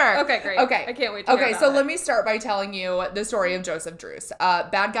 It's better. okay, great. Okay. I can't wait to hear Okay, about so it. let me start by telling you the story of Joseph Druce,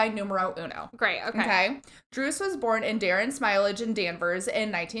 bad guy numero uno. Great, okay. Okay. Druce was born in Darren Smilage in Danvers in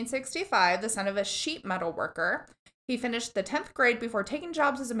 1965, the son of a sheet metal worker. He finished the 10th grade before taking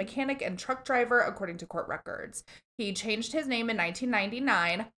jobs as a mechanic and truck driver, according to court records. He changed his name in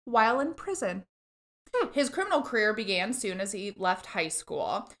 1999 while in prison. His criminal career began soon as he left high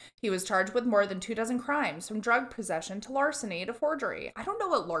school. He was charged with more than 24 crimes, from drug possession to larceny to forgery. I don't know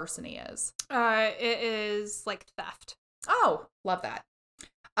what larceny is. It is like theft. Oh, love that.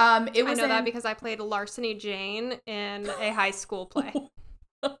 It was I know that because I played Larceny Jane in a high school play.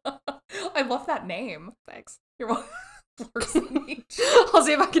 I love that name. Thanks. You're welcome. Larceny. I'll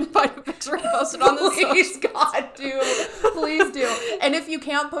see if I can find a picture and post it on the Please, social. God, do. Please do. And if you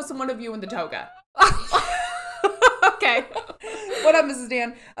can't, post one of you in the toga. Okay. What up, Mrs.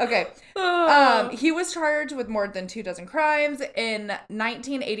 Dan? Okay. He was charged with more than 24 crimes in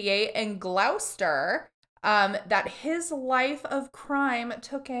 1988 in Gloucester. That his life of crime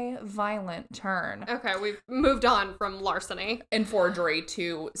took a violent turn. Okay, we've moved on from larceny. And forgery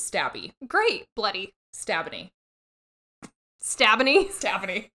to stabby. Great, bloody. Stabony. Stabony.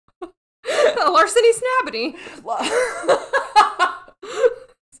 Stabony. Larceny snabbity.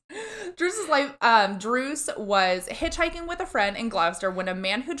 Druce's life, Druce was hitchhiking with a friend in Gloucester when a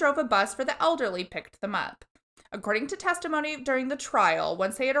man who drove a bus for the elderly picked them up. According to testimony during the trial,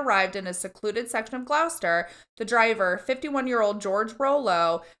 once they had arrived in a secluded section of Gloucester, the driver, 51-year-old George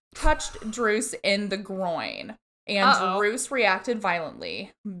Rollo, touched Druce in the groin, and Druce reacted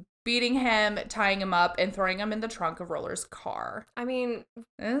violently, beating him, tying him up, and throwing him in the trunk of Rollo's car. I mean,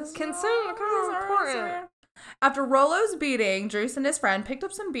 It's consent kind of important. After Rollo's beating, Druce and his friend picked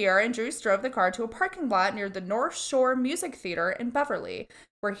up some beer, and Druce drove the car to a parking lot near the North Shore Music Theater in Beverly,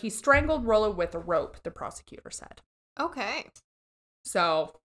 where he strangled Rollo with a rope, the prosecutor said. Okay.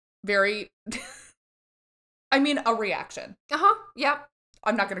 So, very, I mean, a reaction. Uh-huh. Yep.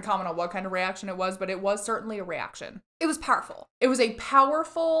 I'm not going to comment on what kind of reaction it was, but it was certainly a reaction. It was powerful. It was a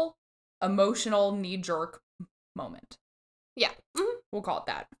powerful, emotional, knee-jerk moment. Yeah. Mm-hmm. We'll call it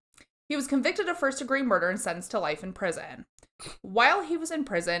that. He was convicted of first-degree murder and sentenced to life in prison. While he was in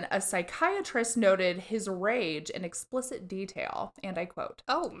prison, a psychiatrist noted his rage in explicit detail, and I quote,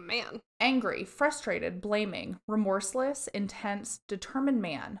 Oh, man. angry, frustrated, blaming, remorseless, intense, determined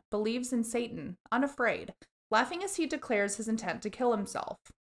man, believes in Satan, unafraid, laughing as he declares his intent to kill himself.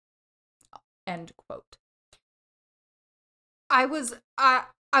 End quote. I was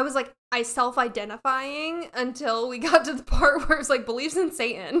like, I self-identifying until we got to the part where it's like, believes in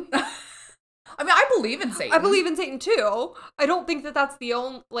Satan. I mean, I believe in Satan. I believe in Satan too. I don't think that that's the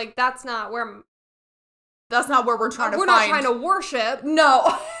only, like, that's not where I'm, That's not where we're trying to we're find. not trying to worship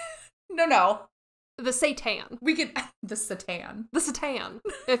No. No. the Satan. We could, the Satan. The Satan,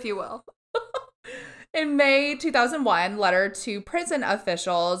 if you will. In May 2001, letter to prison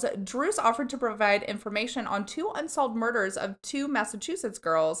officials, Druce offered to provide information on 2 unsolved murders of 2 Massachusetts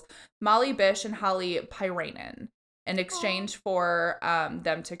girls, Molly Bish and Holly Pyranen, in exchange for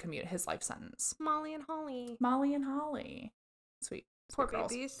them to commute his life sentence. Molly and Holly. Molly and Holly. Sweet. Poor Sweet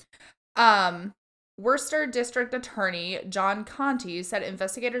girls. babies. Worcester District Attorney John Conti said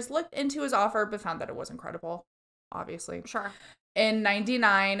investigators looked into his offer but found that it wasn't credible, obviously. Sure. In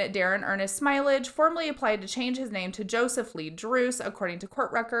 1999, Darren Ernest Smilage formally applied to change his name to Joseph Lee Druce, according to court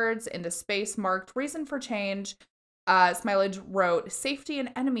records. In the space marked reason for change, Smilage wrote, safety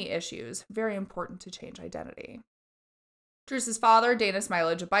and enemy issues, very important to change identity. Druce's father, Dana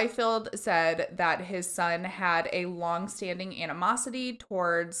Smilage of Byfield, said that his son had a long-standing animosity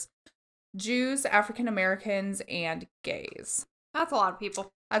towards Jews, African Americans, and gays. That's a lot of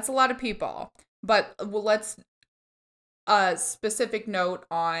people. That's a lot of people. But let's a specific note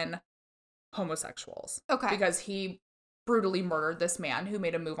on homosexuals. Okay. Because he brutally murdered this man who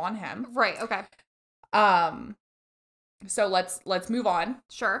made a move on him. Right, okay. So let's move on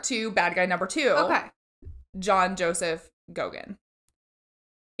Sure. to bad guy number 2. Okay. John Joseph Gogan.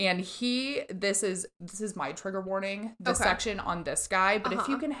 And this is my trigger warning, the Okay. section on this guy, but if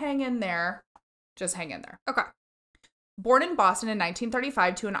Uh-huh. you can hang in there, just hang in there. Okay. Born in Boston in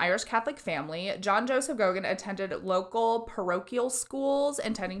 1935 to an Irish Catholic family, John Joseph Gogan attended local parochial schools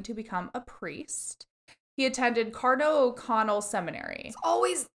intending to become a priest. He attended Cardinal O'Connell Seminary. It's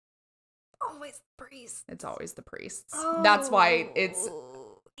always the priest. It's always the priests. That's why it's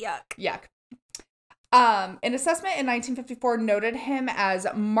yuck. yuck. An assessment in 1954 noted him as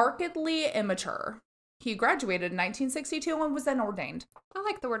markedly immature. He graduated in 1962 and was then ordained. I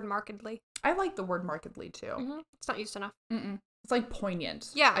like the word markedly. I like the word markedly too. Mm-hmm. It's not used enough. Mm-mm. It's like poignant.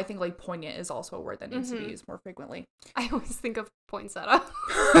 Yeah. I think like poignant is also a word that needs to be used more frequently. I always think of poinsettia.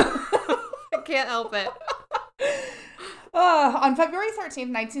 I can't help it. On February 13th,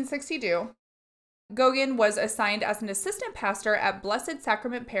 1962, Goguen was assigned as an assistant pastor at Blessed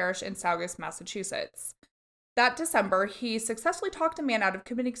Sacrament Parish in Saugus, Massachusetts. That December, he successfully talked a man out of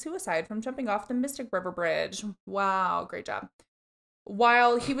committing suicide from jumping off the Mystic River Bridge. Wow, great job.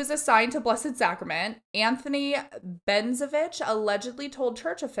 While he was assigned to Blessed Sacrament, Anthony Benzovich allegedly told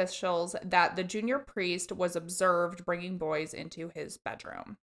church officials that the junior priest was observed bringing boys into his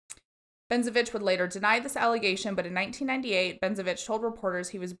bedroom. Benzovich would later deny this allegation, but in 1998, Benzovich told reporters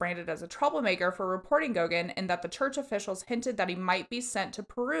he was branded as a troublemaker for reporting Goguen and that the church officials hinted that he might be sent to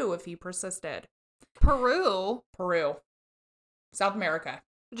Peru if he persisted. Peru? Peru. South America.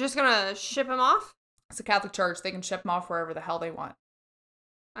 Just gonna ship him off? It's a Catholic church. They can ship him off wherever the hell they want.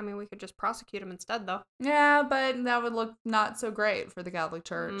 I mean, we could just prosecute him instead, though. Yeah, but that would look not so great for the Catholic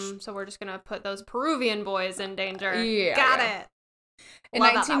Church. So we're just gonna put those Peruvian boys in danger. Yeah. Got it. In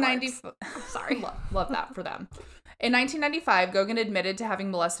Love 1995, Sorry. love that for them. In 1995, Goguen admitted to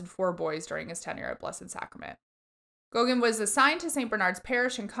having molested 4 boys during his tenure at Blessed Sacrament. Goguen was assigned to St. Bernard's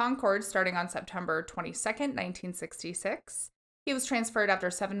Parish in Concord starting on September 22nd, 1966. He was transferred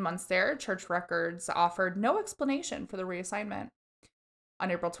after 7 months there. Church records offered no explanation for the reassignment. On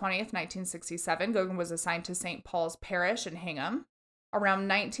April 20th, 1967, Goguen was assigned to St. Paul's Parish in Hingham. Around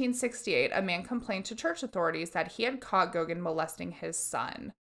 1968, a man complained to church authorities that he had caught Goguen molesting his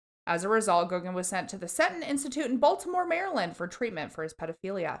son. As a result, Goguen was sent to the Seton Institute in Baltimore, Maryland for treatment for his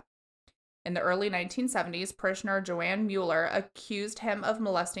pedophilia. In the early 1970s, parishioner Joanne Mueller accused him of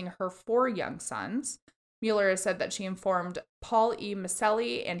molesting her 4 young sons. Mueller has said that she informed Paul E.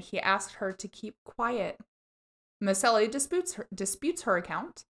 Maselli and he asked her to keep quiet. Maselli disputes her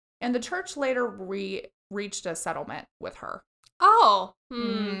account, and the church later reached a settlement with her. Oh.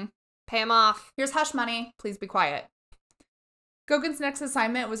 Pay him off. Here's hush money. Please be quiet. Goggen's next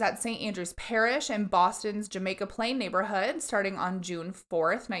assignment was at St. Andrew's Parish in Boston's Jamaica Plain neighborhood, starting on June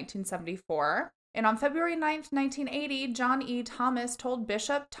 4th, 1974. And on February 9th, 1980, John E. Thomas told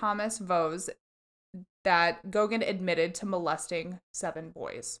Bishop Thomas Vose that Goguen admitted to molesting 7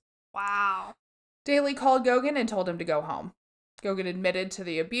 boys. Wow. Daly called Goguen and told him to go home. Goguen admitted to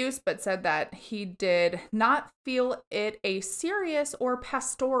the abuse, but said that he did not feel it a serious or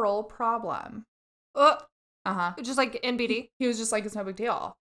pastoral problem. Just like NBD. He was just like, it's no big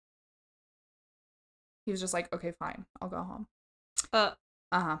deal. He was just like, okay, fine, I'll go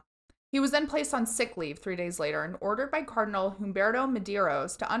home. He was then placed on sick leave 3 days later and ordered by Cardinal Humberto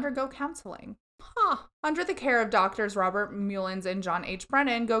Medeiros to undergo counseling. Under the care of doctors Robert Mullins and John H.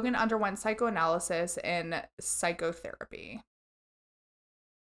 Brennan, Goguen underwent psychoanalysis and psychotherapy.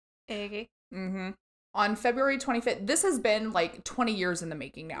 On February 25th, this has been like 20 years in the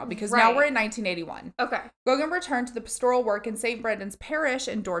making now, because now we're in 1981. Okay. Goguen returned to the pastoral work in St. Brendan's Parish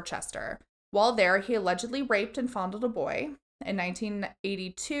in Dorchester. While there, he allegedly raped and fondled a boy. In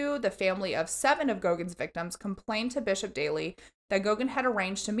 1982, the family of 7 of Goggen's victims complained to Bishop Daly that Goguen had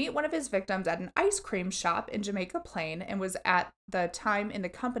arranged to meet one of his victims at an ice cream shop in Jamaica Plain and was at the time in the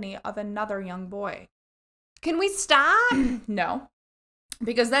company of another young boy. Can we stop? No.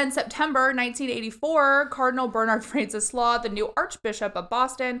 Because then, September 1984, Cardinal Bernard Francis Law, the new Archbishop of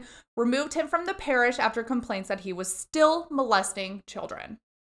Boston, removed him from the parish after complaints that he was still molesting children.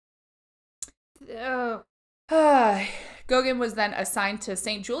 Goguen was then assigned to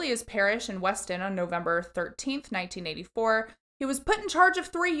St. Julia's Parish in Weston on November 13th, 1984. He was put in charge of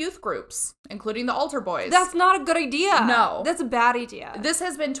 3 youth groups, including the altar boys. That's not a good idea. No. That's a bad idea. This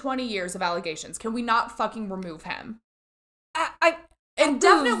has been 20 years of allegations. Can we not fucking remove him? And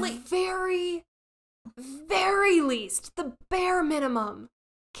definitely very, very least, the bare minimum,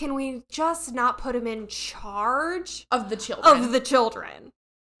 can we just not put him in charge of the children?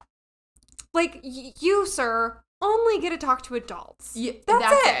 Like, you, sir, only get to talk to adults.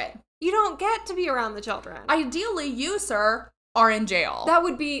 That's it. You don't get to be around the children. Ideally, you, sir, are in jail.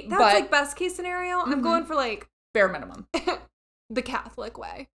 That's like best case scenario. I'm going for like bare minimum. The Catholic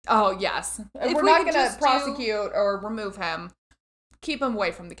way. Oh, yes. If we're not going to prosecute or remove him. Keep him away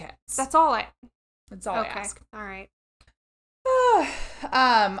from the kids. That's all I ask. All right.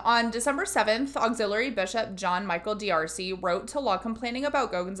 On December 7th, Auxiliary Bishop John Michael D'Arcy wrote to Law complaining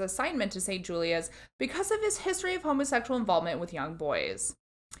about Goggen's assignment to St. Julia's because of his history of homosexual involvement with young boys.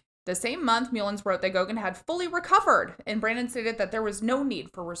 The same month, Mullins wrote that Goguen had fully recovered, and Brandon stated that there was no need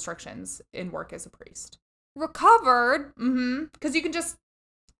for restrictions in work as a priest. Recovered? Because you can just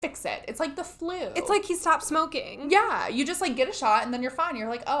fix it. It's like the flu. It's like he stopped smoking. Yeah, you just like get a shot and then you're fine. You're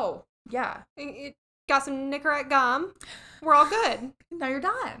like, oh, yeah. got some Nicorette gum. We're all good. Now you're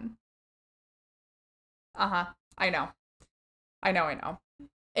done. Uh-huh. I know.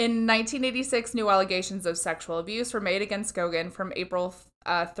 In 1986, new allegations of sexual abuse were made against Gogin from April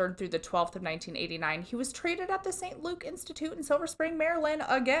 3rd through the 12th of 1989. He was treated at the St. Luke Institute in Silver Spring, Maryland,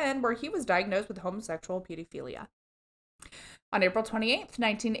 again, where he was diagnosed with homosexual pedophilia. On April 28th,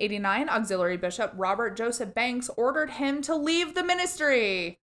 1989, Auxiliary Bishop Robert Joseph Banks ordered him to leave the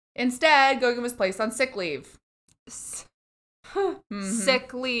ministry. Instead, Gogin was placed on sick leave.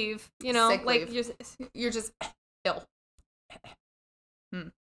 Sick leave. You know, Sick like leave. You're just ill.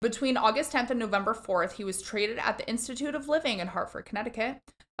 Between August 10th and November 4th, he was treated at the Institute of Living in Hartford, Connecticut.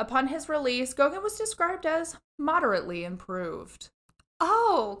 Upon his release, Gogin was described as moderately improved.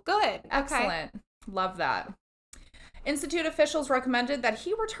 Oh, good. Excellent. Okay. Love that. Institute officials recommended that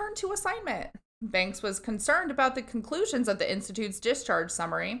he return to assignment. Banks was concerned about the conclusions of the Institute's discharge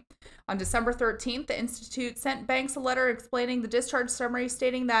summary. On December 13th, the Institute sent Banks a letter explaining the discharge summary,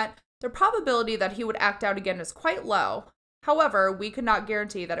 stating that the probability that he would act out again is quite low. However, we could not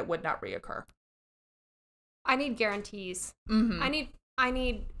guarantee that it would not reoccur. I need guarantees. Mm-hmm. I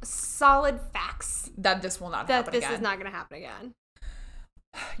need solid facts That this will not that happen this again. is not going to happen again.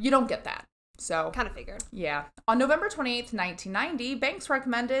 You don't get that. So, Kind of figured. yeah. On November 28th, 1990, Banks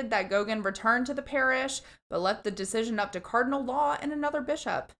recommended that Gogin return to the parish, but left the decision up to Cardinal Law and another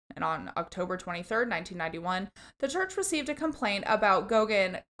bishop. And on October 23rd, 1991, the church received a complaint about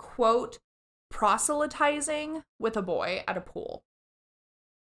Gogin, quote, proselytizing with a boy at a pool.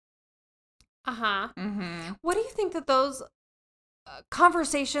 Uh-huh. Mm-hmm. What do you think that those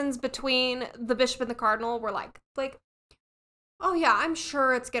conversations between the bishop and the cardinal were like, oh yeah, I'm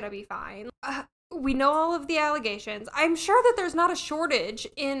sure it's gonna be fine. We know all of the allegations. I'm sure that there's not a shortage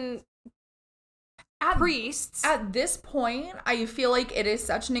in priests. At this point, I feel like it is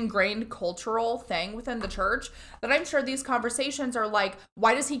such an ingrained cultural thing within the church that I'm sure these conversations are like,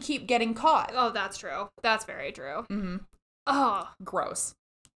 why does he keep getting caught? Oh, that's true. That's very true. Mm-hmm. Oh, Gross.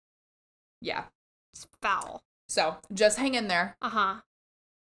 Yeah. it's foul. So, just hang in there. Uh-huh.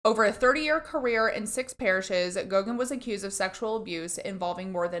 Over a 30-year career in 6 parishes, Gogin was accused of sexual abuse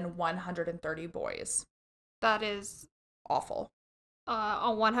involving more than 130 boys. That is Awful.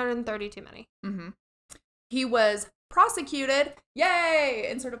 130 too many. Mm-hmm. He was prosecuted, yay,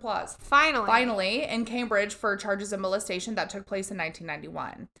 insert applause, finally, in Cambridge for charges of molestation that took place in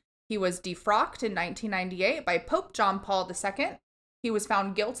 1991. He was defrocked in 1998 by Pope John Paul II. He was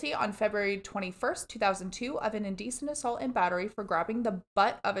found guilty on February 21st, 2002 of an indecent assault and battery for grabbing the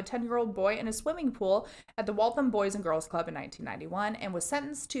butt of a 10-year-old boy in a swimming pool at the Waltham Boys and Girls Club in 1991 and was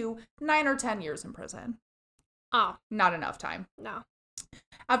sentenced to 9 or 10 years in prison. Oh, Not enough time. no.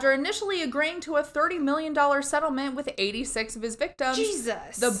 After initially agreeing to a $30 million settlement with 86 of his victims,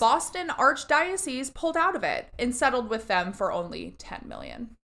 Jesus. the Boston Archdiocese pulled out of it and settled with them for only $10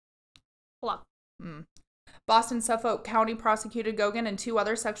 million. Hold on. Boston Suffolk County prosecuted Gogin in 2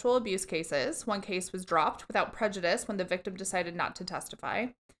 other sexual abuse cases. One case was dropped without prejudice when the victim decided not to testify.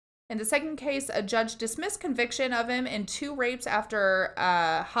 In the second case, a judge dismissed conviction of him in 2 rapes after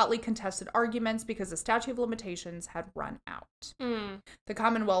hotly contested arguments because the statute of limitations had run out. The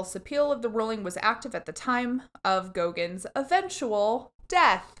Commonwealth's appeal of the ruling was active at the time of Gogin's eventual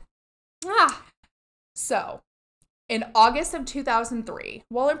death. So, in August of 2003,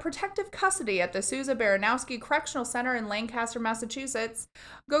 while in protective custody at the Sousa Baranowski Correctional Center in Lancaster, Massachusetts,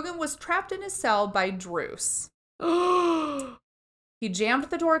 Gogin was trapped in his cell by Druce. He jammed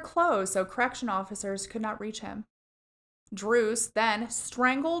the door closed so correction officers could not reach him. Druce then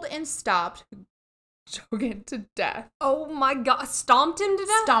strangled and stomped Gogin to death. Oh my god. Stomped him to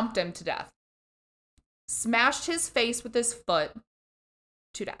death? Stomped him to death. Smashed his face with his foot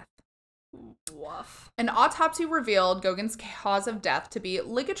to death. Woof. An autopsy revealed Gogin's cause of death to be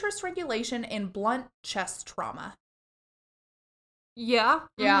ligature strangulation and blunt chest trauma. Yeah.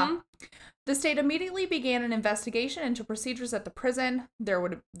 Yeah. Mhm. The state immediately began an investigation into procedures at the prison. There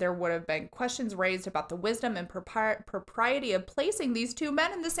would have been questions raised about the wisdom and propriety of placing these 2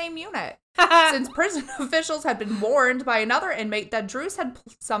 men in the same unit, since prison officials had been warned by another inmate that Druce had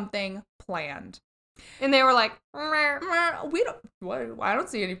something planned. And they were like, I don't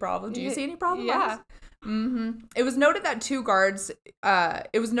see any problem. Do you see any problem? Yeah. It was noted that 2 guards.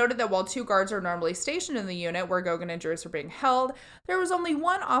 It was noted that while 2 guards are normally stationed in the unit where Gogin and Druce are being held, there was only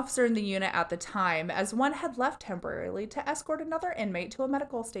 1 officer in the unit at the time, as one had left temporarily to escort another inmate to a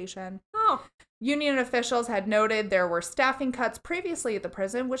medical station. Oh. Union officials had noted there were staffing cuts previously at the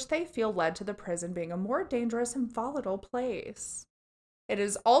prison, which they feel led to the prison being a more dangerous and volatile place. It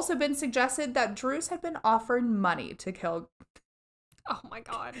has also been suggested that Druce had been offered money to kill Oh my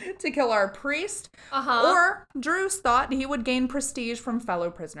god. to kill our priest. Or Druce thought he would gain prestige from fellow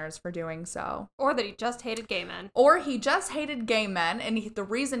prisoners for doing so. Or that he just hated gay men. Or he just hated gay men, and the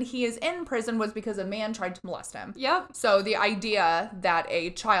reason he is in prison was because a man tried to molest him. Yep. So the idea that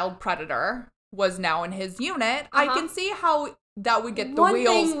a child predator was now in his unit, I can see how that would get the One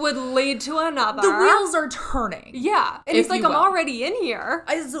wheels. thing would lead to another. The wheels are turning. Yeah. And he's like, I'm already in here.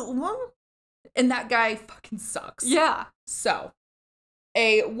 And that guy fucking sucks. Yeah. So,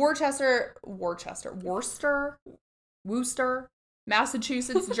 a Worcester,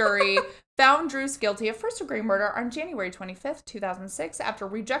 Massachusetts jury found Druce guilty of first-degree murder on January 25th, 2006, after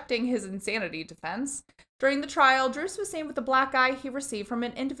rejecting his insanity defense. During the trial, Druce was seen with the black eye he received from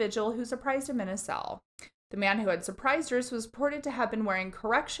an individual who surprised him in his cell. The man who had surprised Druce was reported to have been wearing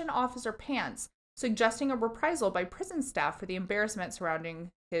correction officer pants, suggesting a reprisal by prison staff for the embarrassment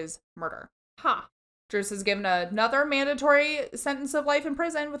surrounding his murder. Huh. Druce is given another mandatory sentence of life in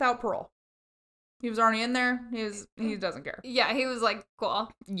prison without parole. He was already in there. He doesn't care. Yeah, he was like,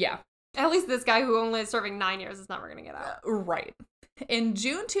 cool. Yeah. At least this guy who only is serving 9 years is never going to get out. Right. In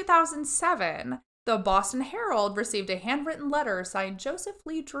June 2007, the Boston Herald received a handwritten letter signed Joseph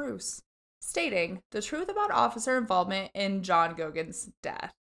Lee Druce, stating the truth about officer involvement in John Gogan's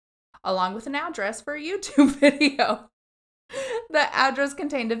death, along with an address for a YouTube video. The address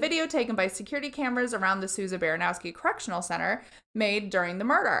contained a video taken by security cameras around the Sousa Baranowski Correctional Center made during the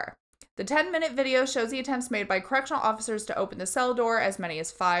murder. The 10-minute video shows the attempts made by correctional officers to open the cell door, as many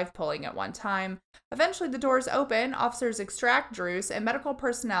as 5 pulling at one time. Eventually, the doors open, officers extract Druce, and medical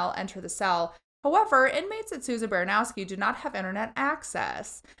personnel enter the cell. However, inmates at Sousa Baranowski do not have internet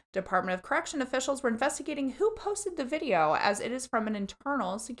access. Department of Correction officials were investigating who posted the video, as it is from an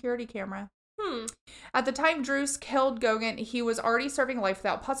internal security camera. At the time Druce killed Gogan, he was already serving life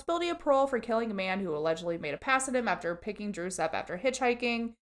without possibility of parole for killing a man who allegedly made a pass at him after picking Druce up after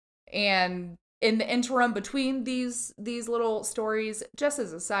hitchhiking. And in the interim between these little stories, just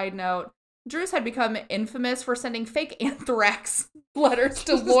as a side note, Druce had become infamous for sending fake anthrax letters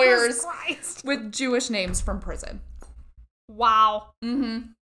to lawyers with Jewish names from prison. Wow.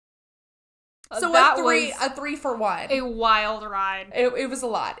 So that a 3 for 1. A wild ride. It was a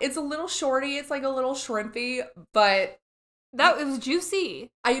lot. It's a little shorty. It's like a little shrimpy, but it was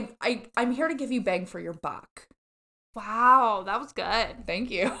juicy. I'm here to give you bang for your buck. Wow, that was good.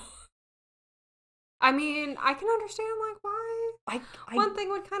 Thank you. I mean, I can understand like why one thing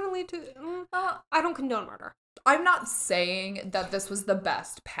would kind of lead to. I don't condone murder. I'm not saying that this was the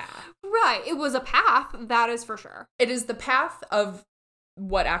best path. Right, it was a path. That is for sure. It is the path of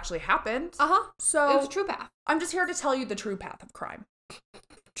what actually happened. So it was a true path. I'm just here to tell you the true path of crime.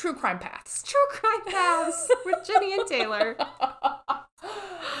 True crime paths. True crime paths with Jenny and Taylor.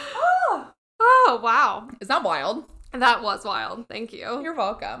 Oh, wow. Is that wild? That was wild. Thank you. You're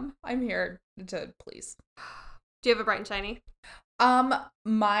welcome. I'm here to please. Do you have a bright and shiny?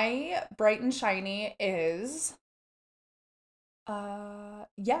 My bright and shiny is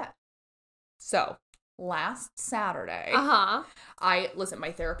yeah. So last Saturday,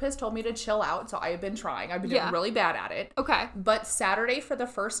 my therapist told me to chill out, so I have been trying. I've been doing really bad at it. Okay. But Saturday, for the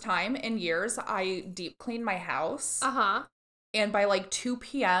first time in years, I deep cleaned my house. And by like 2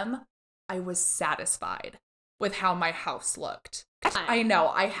 p.m., I was satisfied with how my house looked. I know.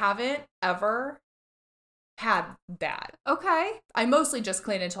 I haven't ever had that. Okay. I mostly just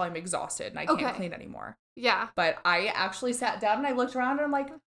clean until I'm exhausted and I can't clean anymore. Yeah. But I actually sat down and I looked around and I'm like,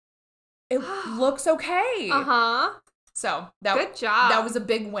 it looks okay. So good job. That was a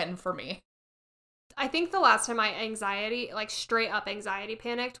big win for me. I think the last time I straight up anxiety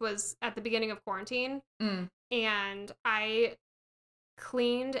panicked was at the beginning of quarantine. And I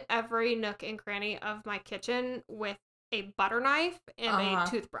cleaned every nook and cranny of my kitchen with a butter knife and a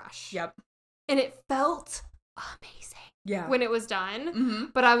toothbrush. Yep. And it felt amazing when it was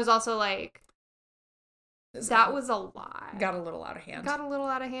done. But I was also like, that was a lot. Got a little out of hand.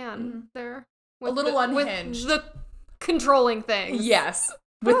 There. A little unhinged. With the controlling things. Yes.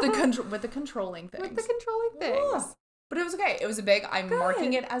 With the controlling things. With the controlling things. But it was okay. It was I'm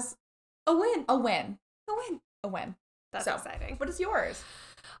marking it as a win. A win. A win. A win. That's exciting. What is yours?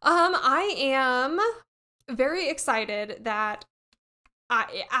 I am very excited that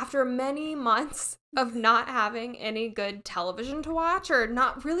after many months of not having any good television to watch or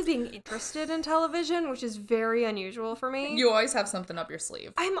not really being interested in television, which is very unusual for me. You always have something up your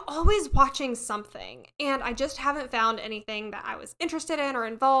sleeve. I'm always watching something, and I just haven't found anything that I was interested in or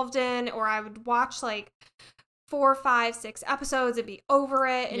involved in, or I would watch like 4, 5, 6 episodes and be over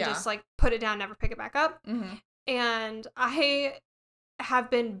it and just like put it down, never pick it back up. And I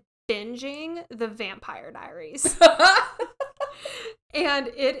have been binging The Vampire Diaries. And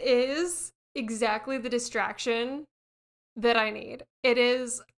it is exactly the distraction that I need. It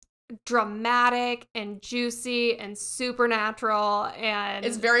is dramatic and juicy and supernatural, and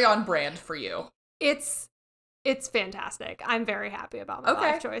It's very on brand for you. it's fantastic. I'm very happy about my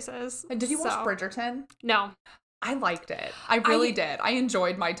life choices. And did you watch Bridgerton? No. I liked it. I really did. I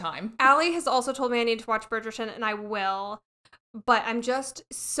enjoyed my time. Allie has also told me I need to watch Bridgerton, and I will. But I'm just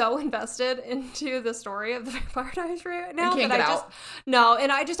so invested into the story of the Vampire Diaries right now You can't that get I out. no,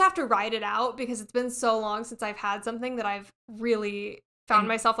 and I just have to ride it out because it's been so long since I've had something that I've really found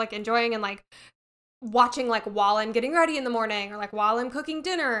myself like enjoying and like watching like while I'm getting ready in the morning or like while I'm cooking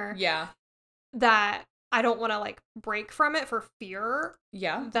dinner. Yeah. That I don't want to like break from it for fear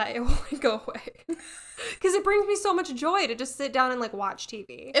Yeah. that it will like, go away. Because it brings me so much joy to just sit down and like watch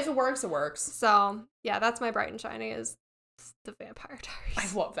TV. If it works, it works. So yeah, that's my bright and shiny is the Vampire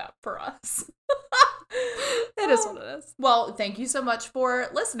Diaries. I love that for us. It is what it is. Well, thank you so much for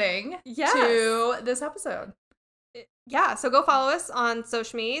listening to this episode. Yeah, so go follow us on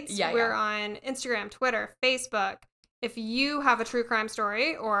social medias. Yeah, We're on Instagram, Twitter, Facebook. If you have a true crime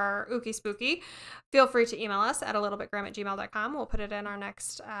story or ooky spooky, feel free to email us at alittlebitgrim@gmail.com. We'll put it in our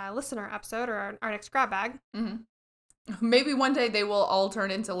next listener episode or our next grab bag. Mm-hmm. Maybe one day they will all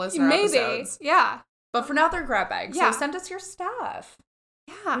turn into listener episodes. Yeah. But for now, they're grab bags. Yeah. So send us your stuff.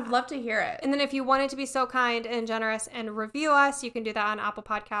 Yeah. We'd love to hear it. And then if you wanted to be so kind and generous and review us, you can do that on Apple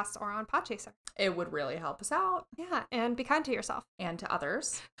Podcasts or on Podchaser. It would really help us out. Yeah, and be kind to yourself. And to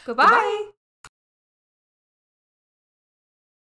others. Goodbye.